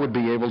that I would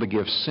be able to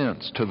give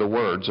sense to the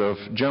words of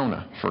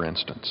Jonah, for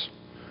instance.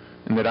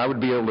 And that I would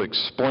be able to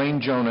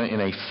explain Jonah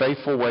in a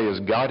faithful way as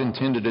God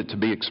intended it to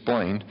be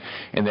explained,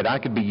 and that I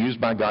could be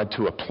used by God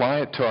to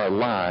apply it to our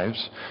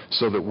lives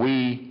so that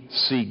we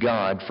see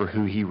God for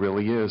who He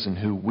really is and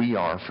who we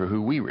are for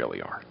who we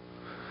really are.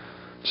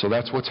 So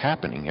that's what's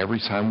happening every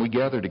time we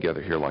gather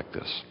together here like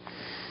this.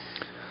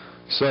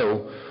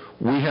 So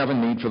we have a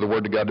need for the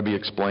Word of God to be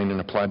explained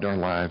and applied to our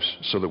lives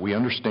so that we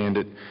understand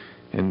it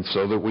and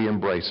so that we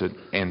embrace it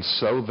and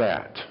so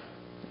that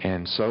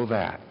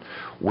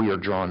we are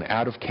drawn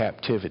out of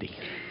captivity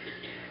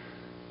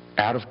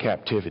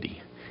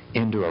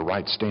into a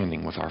right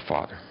standing with our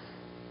Father.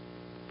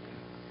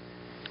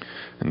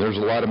 And there's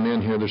a lot of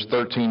men here. There's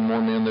 13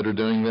 more men that are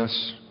doing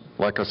this.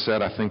 Like I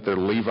said, I think they're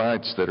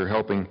Levites that are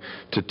helping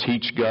to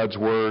teach God's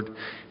Word.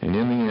 And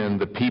in the end,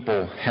 the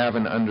people have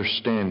an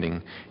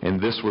understanding. And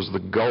this was the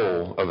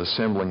goal of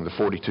assembling the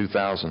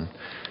 42,000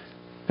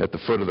 at the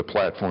foot of the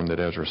platform that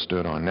Ezra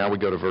stood on. Now we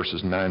go to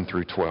verses 9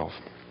 through 12.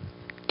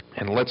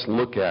 And let's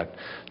look at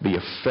the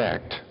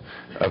effect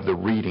of the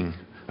reading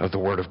of the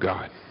Word of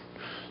God.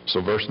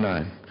 So verse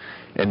 9.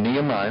 And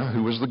Nehemiah,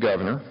 who was the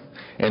governor,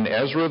 and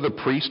Ezra the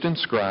priest and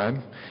scribe,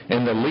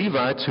 and the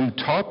Levites who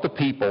taught the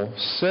people,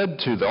 said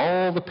to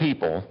all the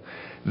people,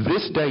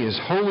 This day is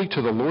holy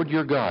to the Lord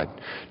your God.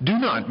 Do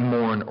not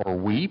mourn or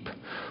weep,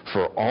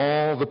 for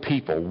all the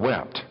people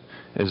wept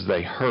as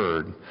they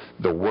heard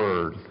the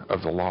word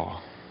of the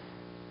law.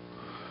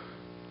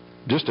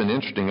 Just an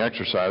interesting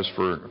exercise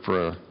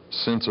for a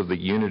sense of the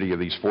unity of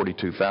these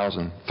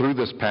 42,000. Through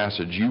this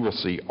passage, you will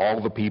see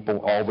all the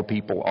people, all the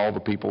people, all the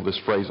people, this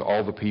phrase,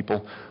 all the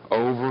people,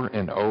 over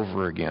and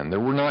over again.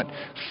 There were not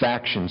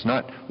factions,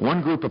 not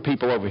one group of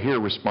people over here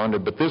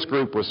responded, but this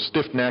group was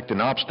stiff-necked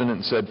and obstinate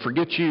and said,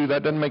 forget you,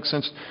 that doesn't make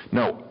sense.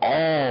 No,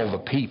 all the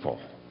people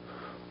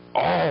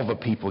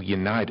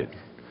united,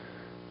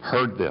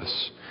 heard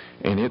this,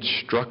 and it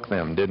struck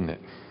them, didn't it?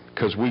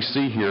 Because we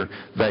see here,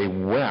 they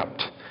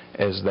wept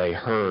as they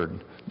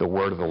heard the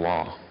word of the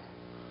law.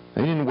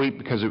 They didn't weep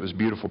because it was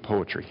beautiful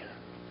poetry.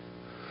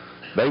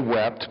 They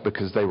wept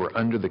because they were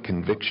under the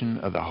conviction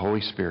of the Holy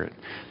Spirit,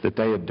 that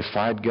they had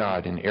defied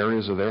God in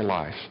areas of their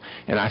life.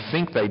 And I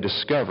think they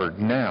discovered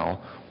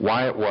now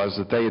why it was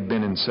that they had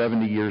been in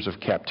 70 years of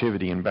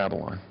captivity in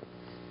Babylon.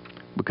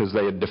 Because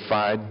they had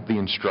defied the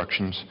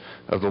instructions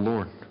of the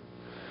Lord.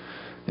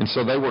 And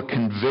so they were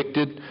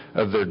convicted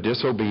of their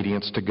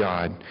disobedience to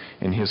God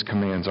and His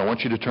commands. I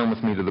want you to turn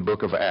with me to the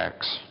book of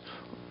Acts.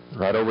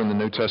 Right over in the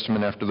New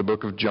Testament after the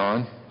book of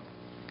John.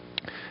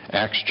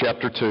 Acts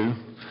chapter 2.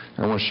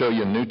 I want to show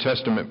you a New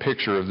Testament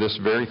picture of this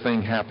very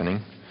thing happening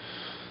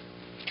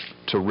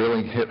to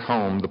really hit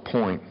home the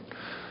point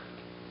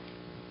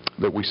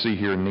that we see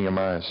here in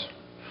Nehemiah's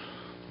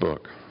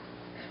book.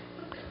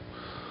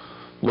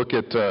 Look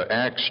at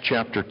Acts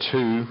chapter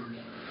 2,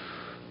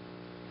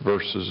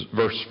 verse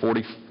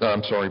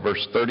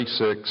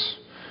 36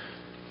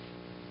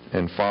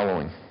 and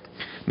following.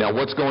 Now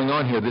what's going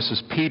on here? This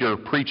is Peter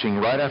preaching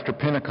right after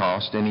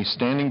Pentecost, and he's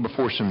standing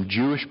before some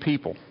Jewish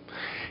people.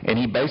 And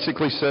he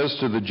basically says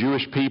to the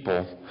Jewish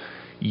people,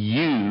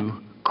 you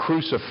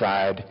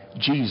crucified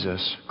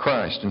Jesus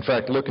Christ. In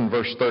fact, look in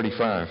verse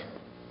 35.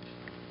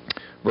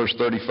 Verse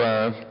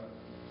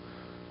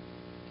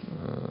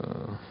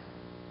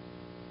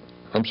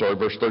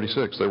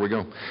 36. There we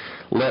go.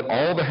 Let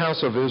all the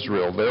house of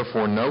Israel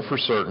therefore know for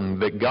certain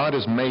that God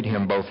has made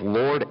Him both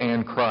Lord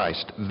and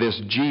Christ, this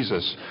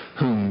Jesus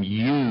whom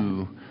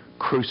you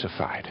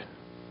crucified.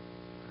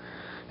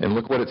 And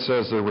look what it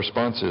says their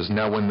response is.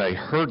 Now when they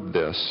heard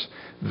this,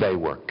 they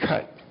were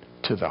cut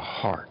to the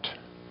heart.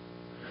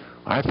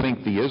 I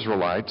think the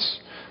Israelites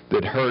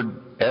that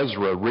heard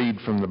Ezra read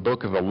from the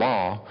book of the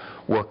law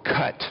were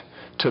cut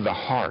to the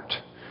heart.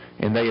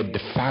 And they had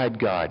defied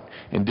God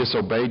and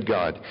disobeyed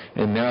God.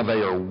 And now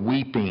they are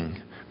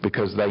weeping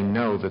because they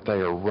know that they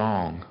are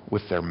wrong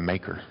with their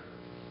Maker.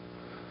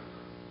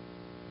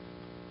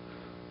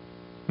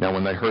 Now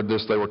when they heard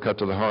this, they were cut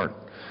to the heart.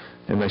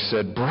 And they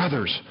said,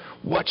 brothers,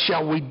 what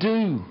shall we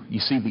do? You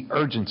see the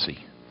urgency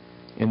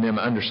in them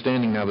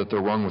understanding now that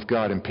they're wrong with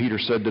God. And Peter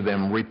said to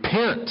them,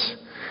 repent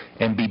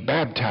and be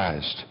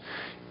baptized,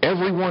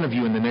 every one of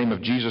you, in the name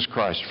of Jesus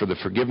Christ, for the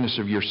forgiveness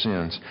of your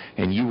sins,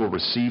 and you will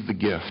receive the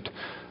gift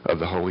of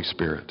the Holy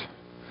Spirit.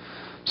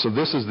 So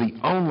this is the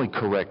only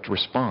correct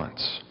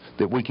response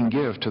that we can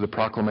give to the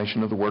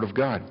proclamation of the Word of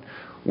God.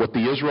 what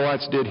the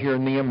Israelites did here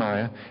in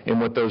Nehemiah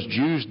and what those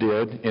Jews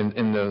did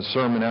in the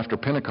sermon after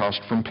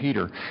Pentecost from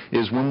Peter,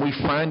 is when we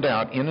find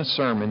out in a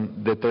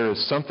sermon that there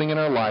is something in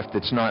our life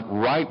that's not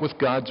right with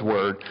God's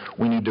Word,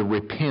 we need to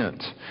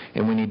repent,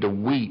 and we need to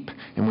weep,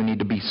 and we need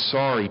to be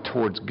sorry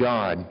towards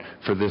God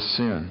for this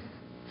sin.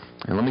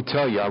 And let me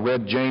tell you, I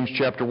read James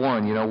chapter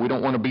 1. We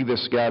don't want to be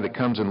this guy that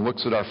comes and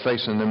looks at our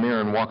face in the mirror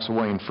and walks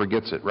away and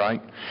forgets it,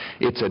 right?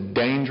 It's a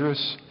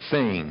dangerous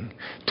thing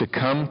to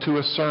come to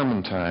a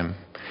sermon time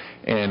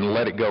and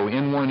let it go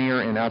in one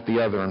ear and out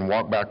the other and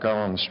walk back out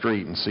on the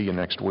street and see you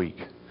next week.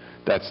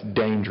 That's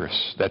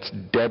dangerous. That's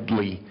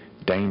deadly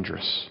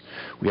dangerous.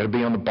 We got to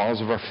be on the balls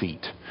of our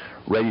feet,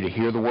 ready to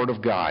hear the Word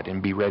of God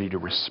and be ready to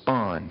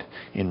respond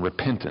in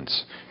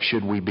repentance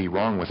should we be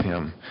wrong with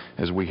Him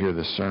as we hear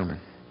this sermon.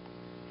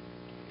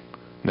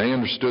 They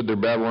understood their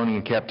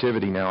Babylonian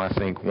captivity now, I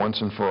think,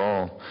 once and for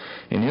all.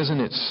 And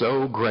isn't it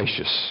so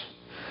gracious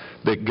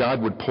that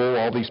God would pull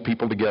all these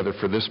people together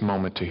for this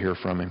moment to hear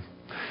from Him?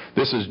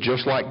 This is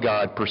just like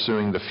God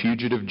pursuing the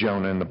fugitive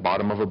Jonah in the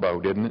bottom of a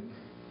boat, isn't it?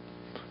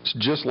 It's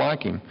just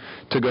like Him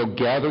to go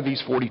gather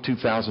these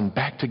 42,000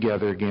 back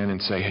together again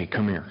and say, hey,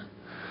 come here.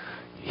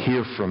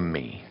 Hear from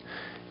me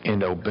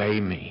and obey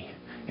me,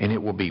 and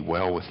it will be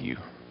well with you.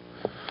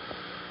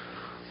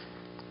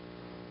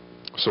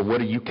 So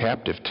what are you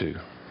captive to?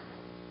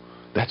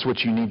 That's what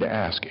you need to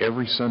ask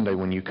every Sunday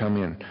when you come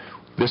in.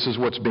 This is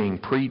what's being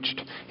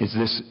preached. Is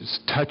this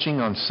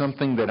touching on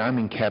something that I'm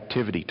in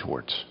captivity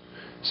towards?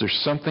 Is there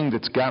something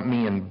that's got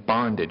me in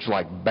bondage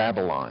like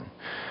Babylon?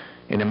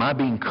 And am I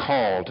being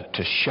called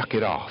to shuck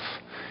it off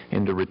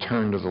and to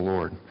return to the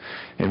Lord?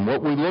 And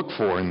what we look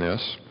for in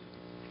this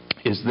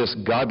is this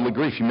godly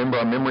grief. You remember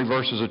our memory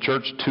verse as a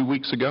church 2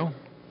 weeks ago?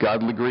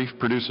 Godly grief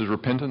produces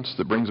repentance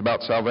that brings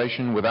about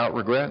salvation without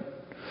regret.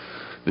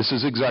 This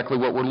is exactly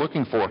what we're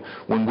looking for.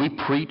 When we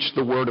preach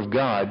the Word of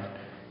God,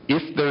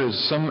 if there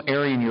is some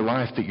area in your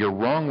life that you're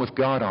wrong with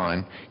God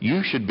on,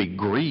 you should be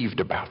grieved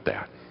about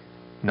that.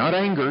 Not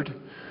angered,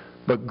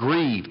 but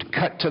grieved,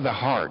 cut to the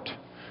heart.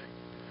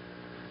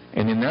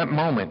 And in that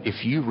moment,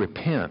 if you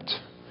repent,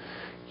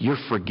 you're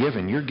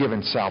forgiven. You're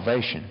given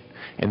salvation.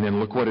 And then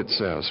look what it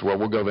says. Well,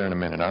 we'll go there in a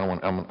minute. I don't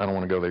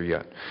want to go there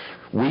yet.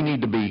 We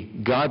need to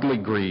be godly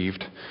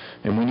grieved,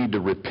 and we need to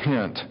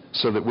repent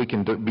so that we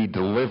can be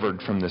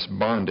delivered from this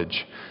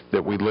bondage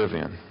that we live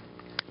in.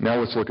 Now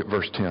let's look at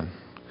verse 10.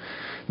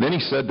 Then He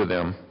said to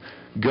them,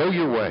 go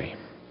your way,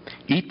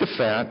 eat the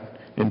fat,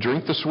 and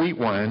drink the sweet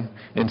wine,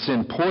 and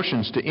send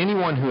portions to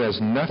anyone who has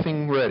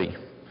nothing ready.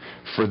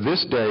 For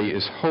this day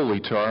is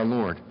holy to our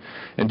Lord.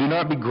 And do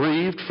not be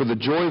grieved, for the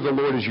joy of the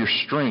Lord is your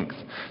strength.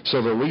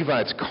 So the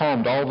Levites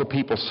calmed all the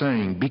people,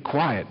 saying, be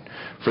quiet,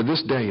 for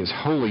this day is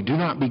holy. Do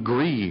not be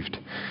grieved.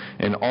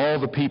 And all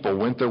the people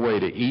went their way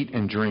to eat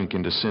and drink,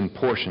 and to send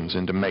portions,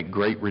 and to make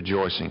great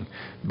rejoicing,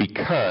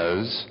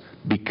 because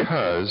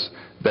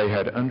they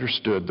had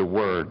understood the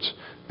words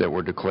that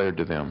were declared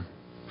to them.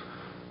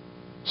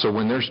 So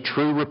when there's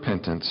true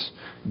repentance,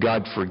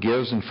 God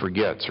forgives and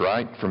forgets,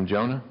 right? From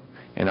Jonah.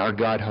 And our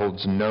God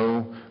holds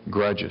no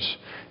grudges.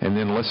 And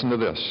then listen to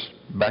this.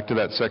 Back to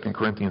that 2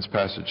 Corinthians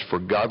passage. For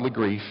godly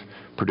grief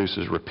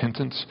produces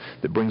repentance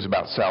that brings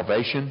about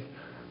salvation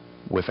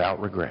without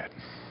regret.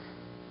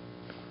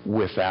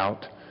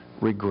 Without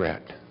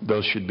regret.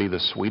 Those should be the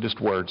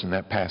sweetest words in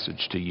that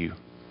passage to you.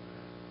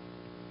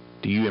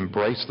 Do you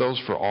embrace those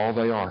for all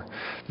they are?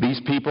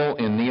 These people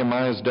in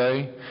Nehemiah's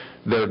day,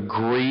 they're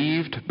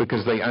grieved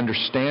because they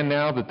understand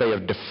now that they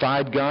have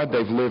defied God.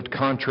 They've lived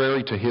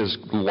contrary to His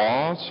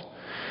laws.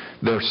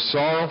 They're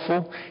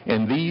sorrowful,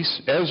 and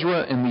these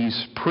Ezra and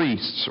these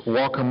priests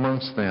walk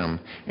amongst them,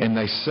 and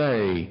they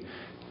say,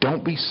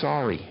 don't be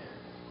sorry.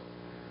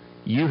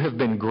 You have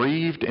been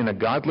grieved in a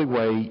godly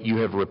way. You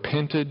have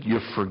repented. You're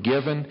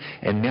forgiven,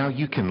 and now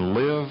you can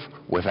live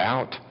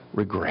without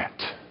regret.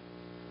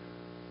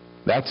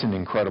 That's an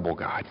incredible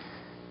God.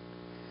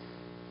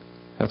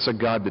 That's a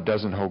God that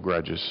doesn't hold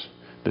grudges,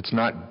 that's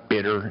not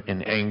bitter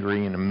and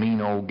angry and a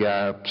mean old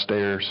guy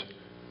upstairs.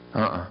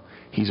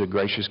 He's a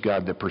gracious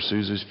God that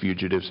pursues His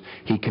fugitives.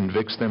 He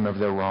convicts them of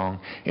their wrong,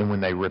 and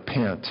when they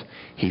repent,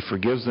 He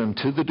forgives them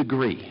to the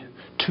degree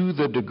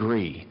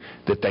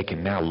that they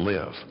can now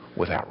live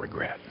without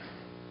regret.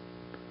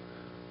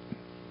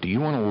 Do you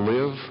want to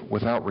live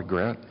without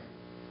regret?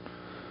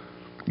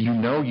 You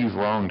know you've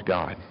wronged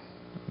God.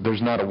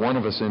 There's not a one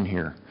of us in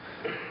here,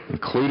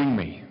 including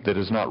me, that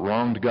has not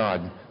wronged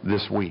God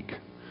this week.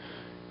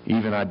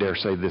 Even, I dare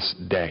say, this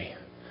day.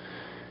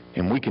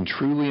 And we can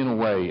truly, in a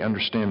way,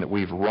 understand that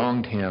we've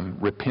wronged Him,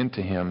 repent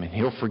to Him, and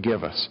He'll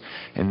forgive us.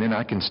 And then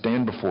I can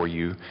stand before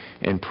you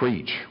and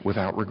preach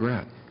without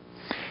regret.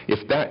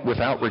 If that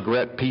without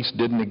regret piece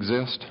didn't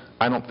exist,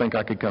 I don't think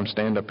I could come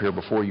stand up here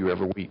before you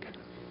every week.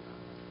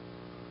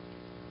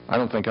 I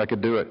don't think I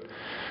could do it.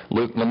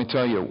 Let me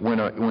tell you,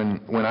 when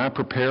I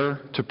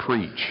prepare to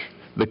preach,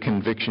 the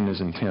conviction is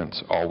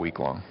intense all week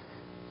long.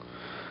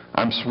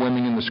 I'm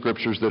swimming in the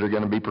scriptures that are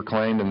going to be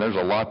proclaimed, and there's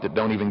a lot that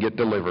don't even get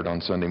delivered on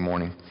Sunday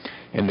morning.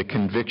 And the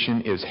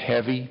conviction is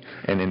heavy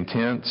and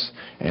intense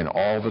and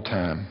all the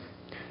time.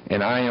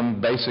 And I am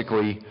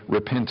basically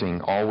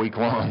repenting all week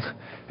long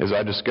as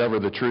I discover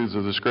the truths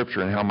of the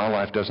Scripture and how my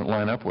life doesn't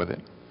line up with it.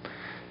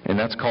 And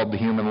that's called the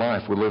human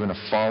life. We live in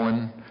a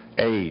fallen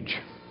age.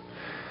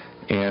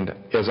 And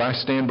as I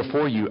stand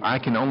before you, I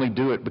can only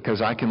do it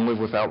because I can live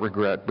without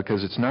regret,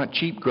 because it's not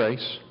cheap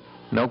grace.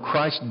 No,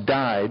 Christ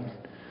died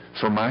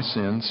for my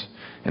sins,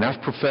 and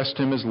I've professed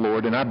Him as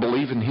Lord, and I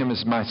believe in Him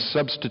as my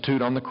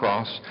substitute on the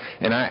cross,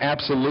 and I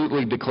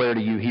absolutely declare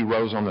to you He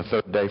rose on the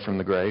third day from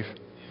the grave.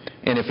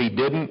 And if He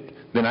didn't,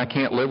 then I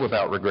can't live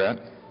without regret.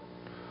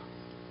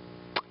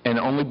 And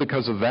only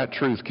because of that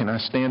truth can I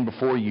stand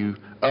before you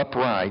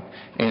upright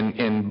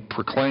and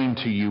proclaim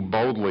to you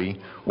boldly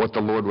what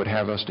the Lord would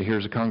have us to hear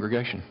as a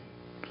congregation.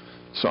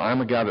 So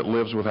I'm a guy that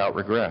lives without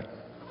regret,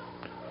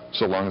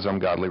 so long as I'm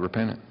godly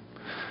repentant.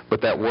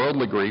 But that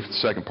worldly grief, the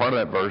second part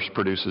of that verse,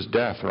 produces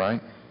death,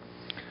 right?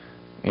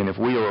 And if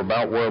we are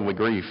about worldly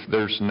grief,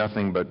 there's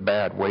nothing but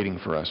bad waiting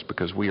for us,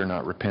 because we are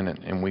not repentant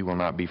and we will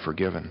not be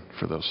forgiven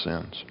for those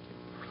sins.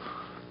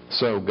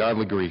 So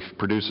godly grief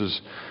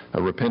produces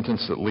a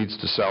repentance that leads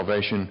to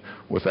salvation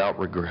without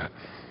regret.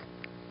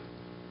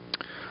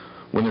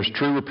 When there's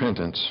true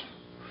repentance,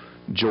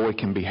 joy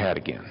can be had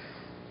again.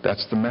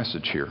 That's the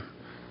message here.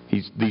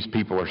 These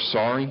people are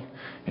sorry,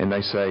 and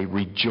they say,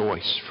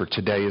 rejoice, for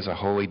today is a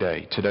holy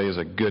day. Today is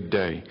a good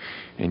day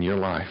in your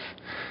life.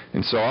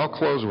 And so I'll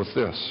close with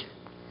this.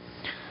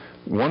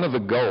 One of the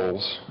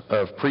goals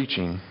of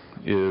preaching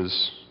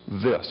is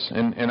this,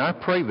 and I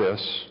pray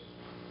this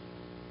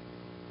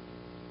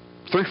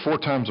 3 or 4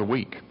 times a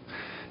week.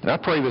 And I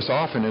pray this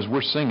often as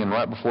we're singing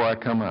right before I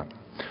come up.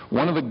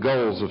 One of the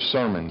goals of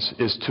sermons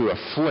is to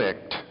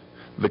afflict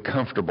the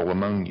comfortable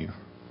among you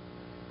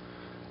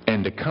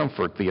and to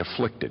comfort the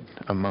afflicted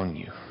among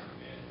you.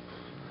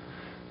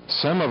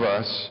 Some of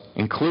us,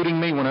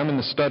 including me when I'm in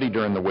the study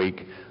during the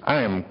week,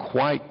 I am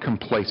quite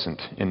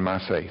complacent in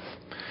my faith.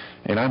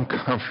 And I'm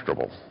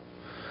comfortable.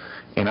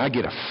 And I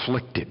get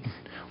afflicted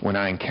when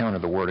I encounter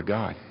the Word of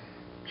God.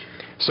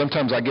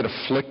 Sometimes I get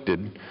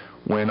afflicted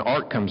when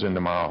Art comes into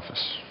my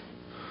office.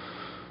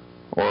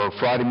 Or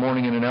Friday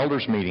morning in an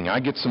elders meeting, I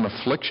get some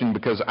affliction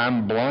because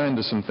I'm blind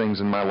to some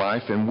things in my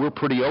life, and we're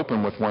pretty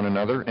open with one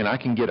another, and I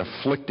can get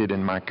afflicted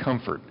in my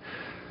comfort.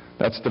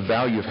 That's the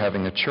value of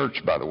having a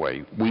church, by the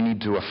way. We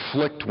need to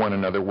afflict one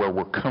another where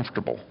we're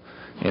comfortable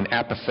and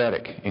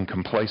apathetic and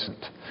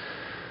complacent.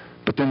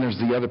 But then there's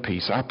the other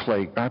piece. I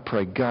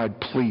pray, God,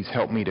 please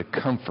help me to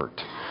comfort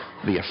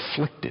the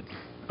afflicted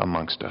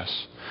amongst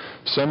us.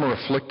 Some are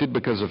afflicted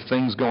because of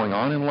things going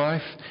on in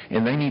life,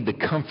 and they need the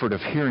comfort of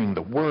hearing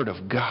the Word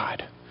of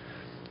God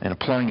and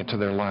applying it to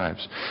their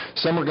lives.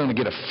 Some are going to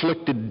get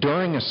afflicted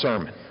during a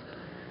sermon,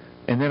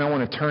 and then I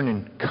want to turn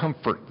and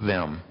comfort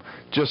them,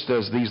 just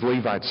as these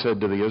Levites said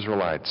to the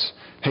Israelites,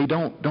 hey,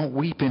 don't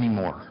weep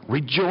anymore.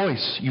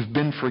 Rejoice, you've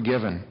been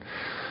forgiven.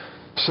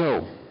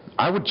 So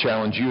I would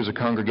challenge you as a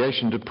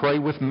congregation to pray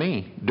with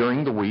me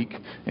during the week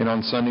and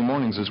on Sunday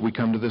mornings as we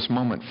come to this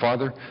moment.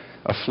 Father,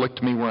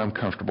 afflict me where I'm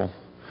comfortable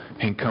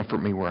and comfort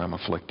me where I'm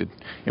afflicted.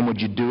 And would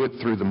you do it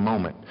through the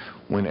moment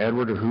when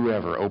Edward or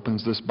whoever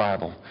opens this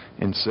Bible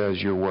and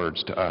says your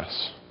words to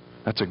us?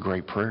 That's a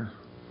great prayer.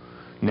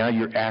 Now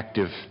you're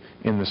active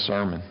in the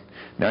sermon.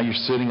 Now you're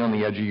sitting on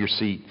the edge of your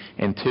seat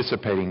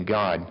anticipating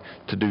God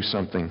to do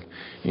something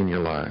in your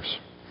lives.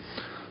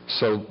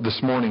 So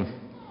this morning,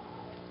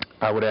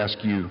 I would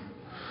ask you,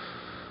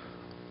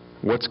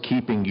 what's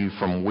keeping you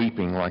from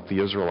weeping like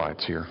the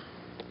Israelites here?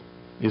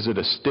 Is it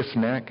a stiff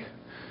neck?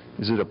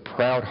 Is it a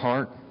proud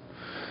heart?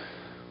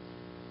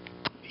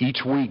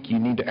 Each week you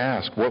need to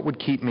ask, what would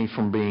keep me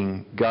from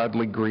being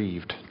godly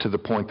grieved to the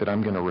point that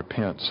I'm going to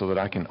repent so that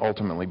I can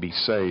ultimately be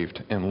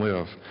saved and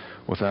live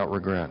without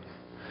regret?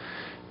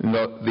 In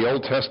the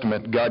Old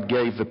Testament, God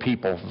gave the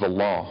people the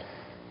law.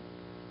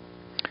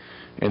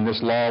 And this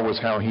law was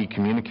how He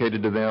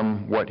communicated to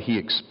them what He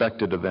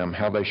expected of them,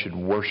 how they should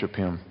worship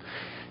Him.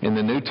 In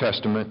the New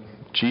Testament,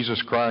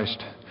 Jesus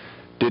Christ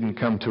didn't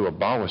come to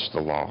abolish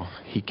the law.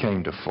 He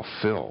came to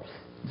fulfill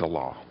the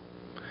law.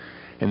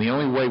 And the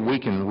only way we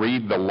can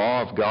read the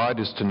law of God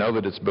is to know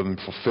that it's been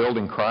fulfilled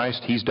in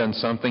Christ. He's done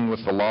something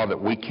with the law that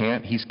we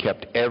can't. He's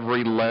kept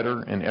every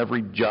letter and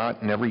every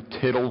jot and every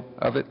tittle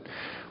of it.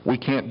 We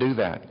can't do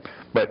that.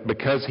 But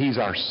because He's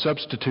our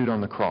substitute on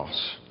the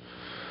cross,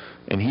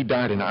 and He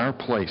died in our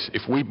place,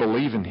 if we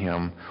believe in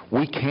Him,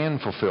 we can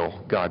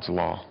fulfill God's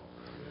law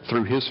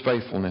through His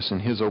faithfulness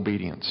and His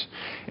obedience.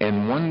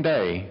 And one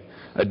day,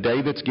 a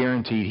day that's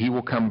guaranteed, He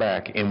will come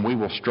back and we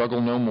will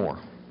struggle no more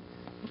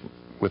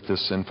with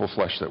this sinful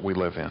flesh that we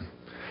live in.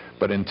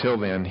 But until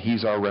then,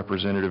 He's our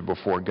representative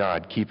before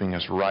God, keeping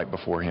us right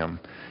before Him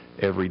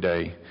every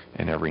day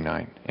and every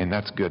night. And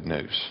that's good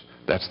news.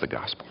 That's the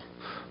gospel.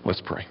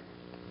 Let's pray.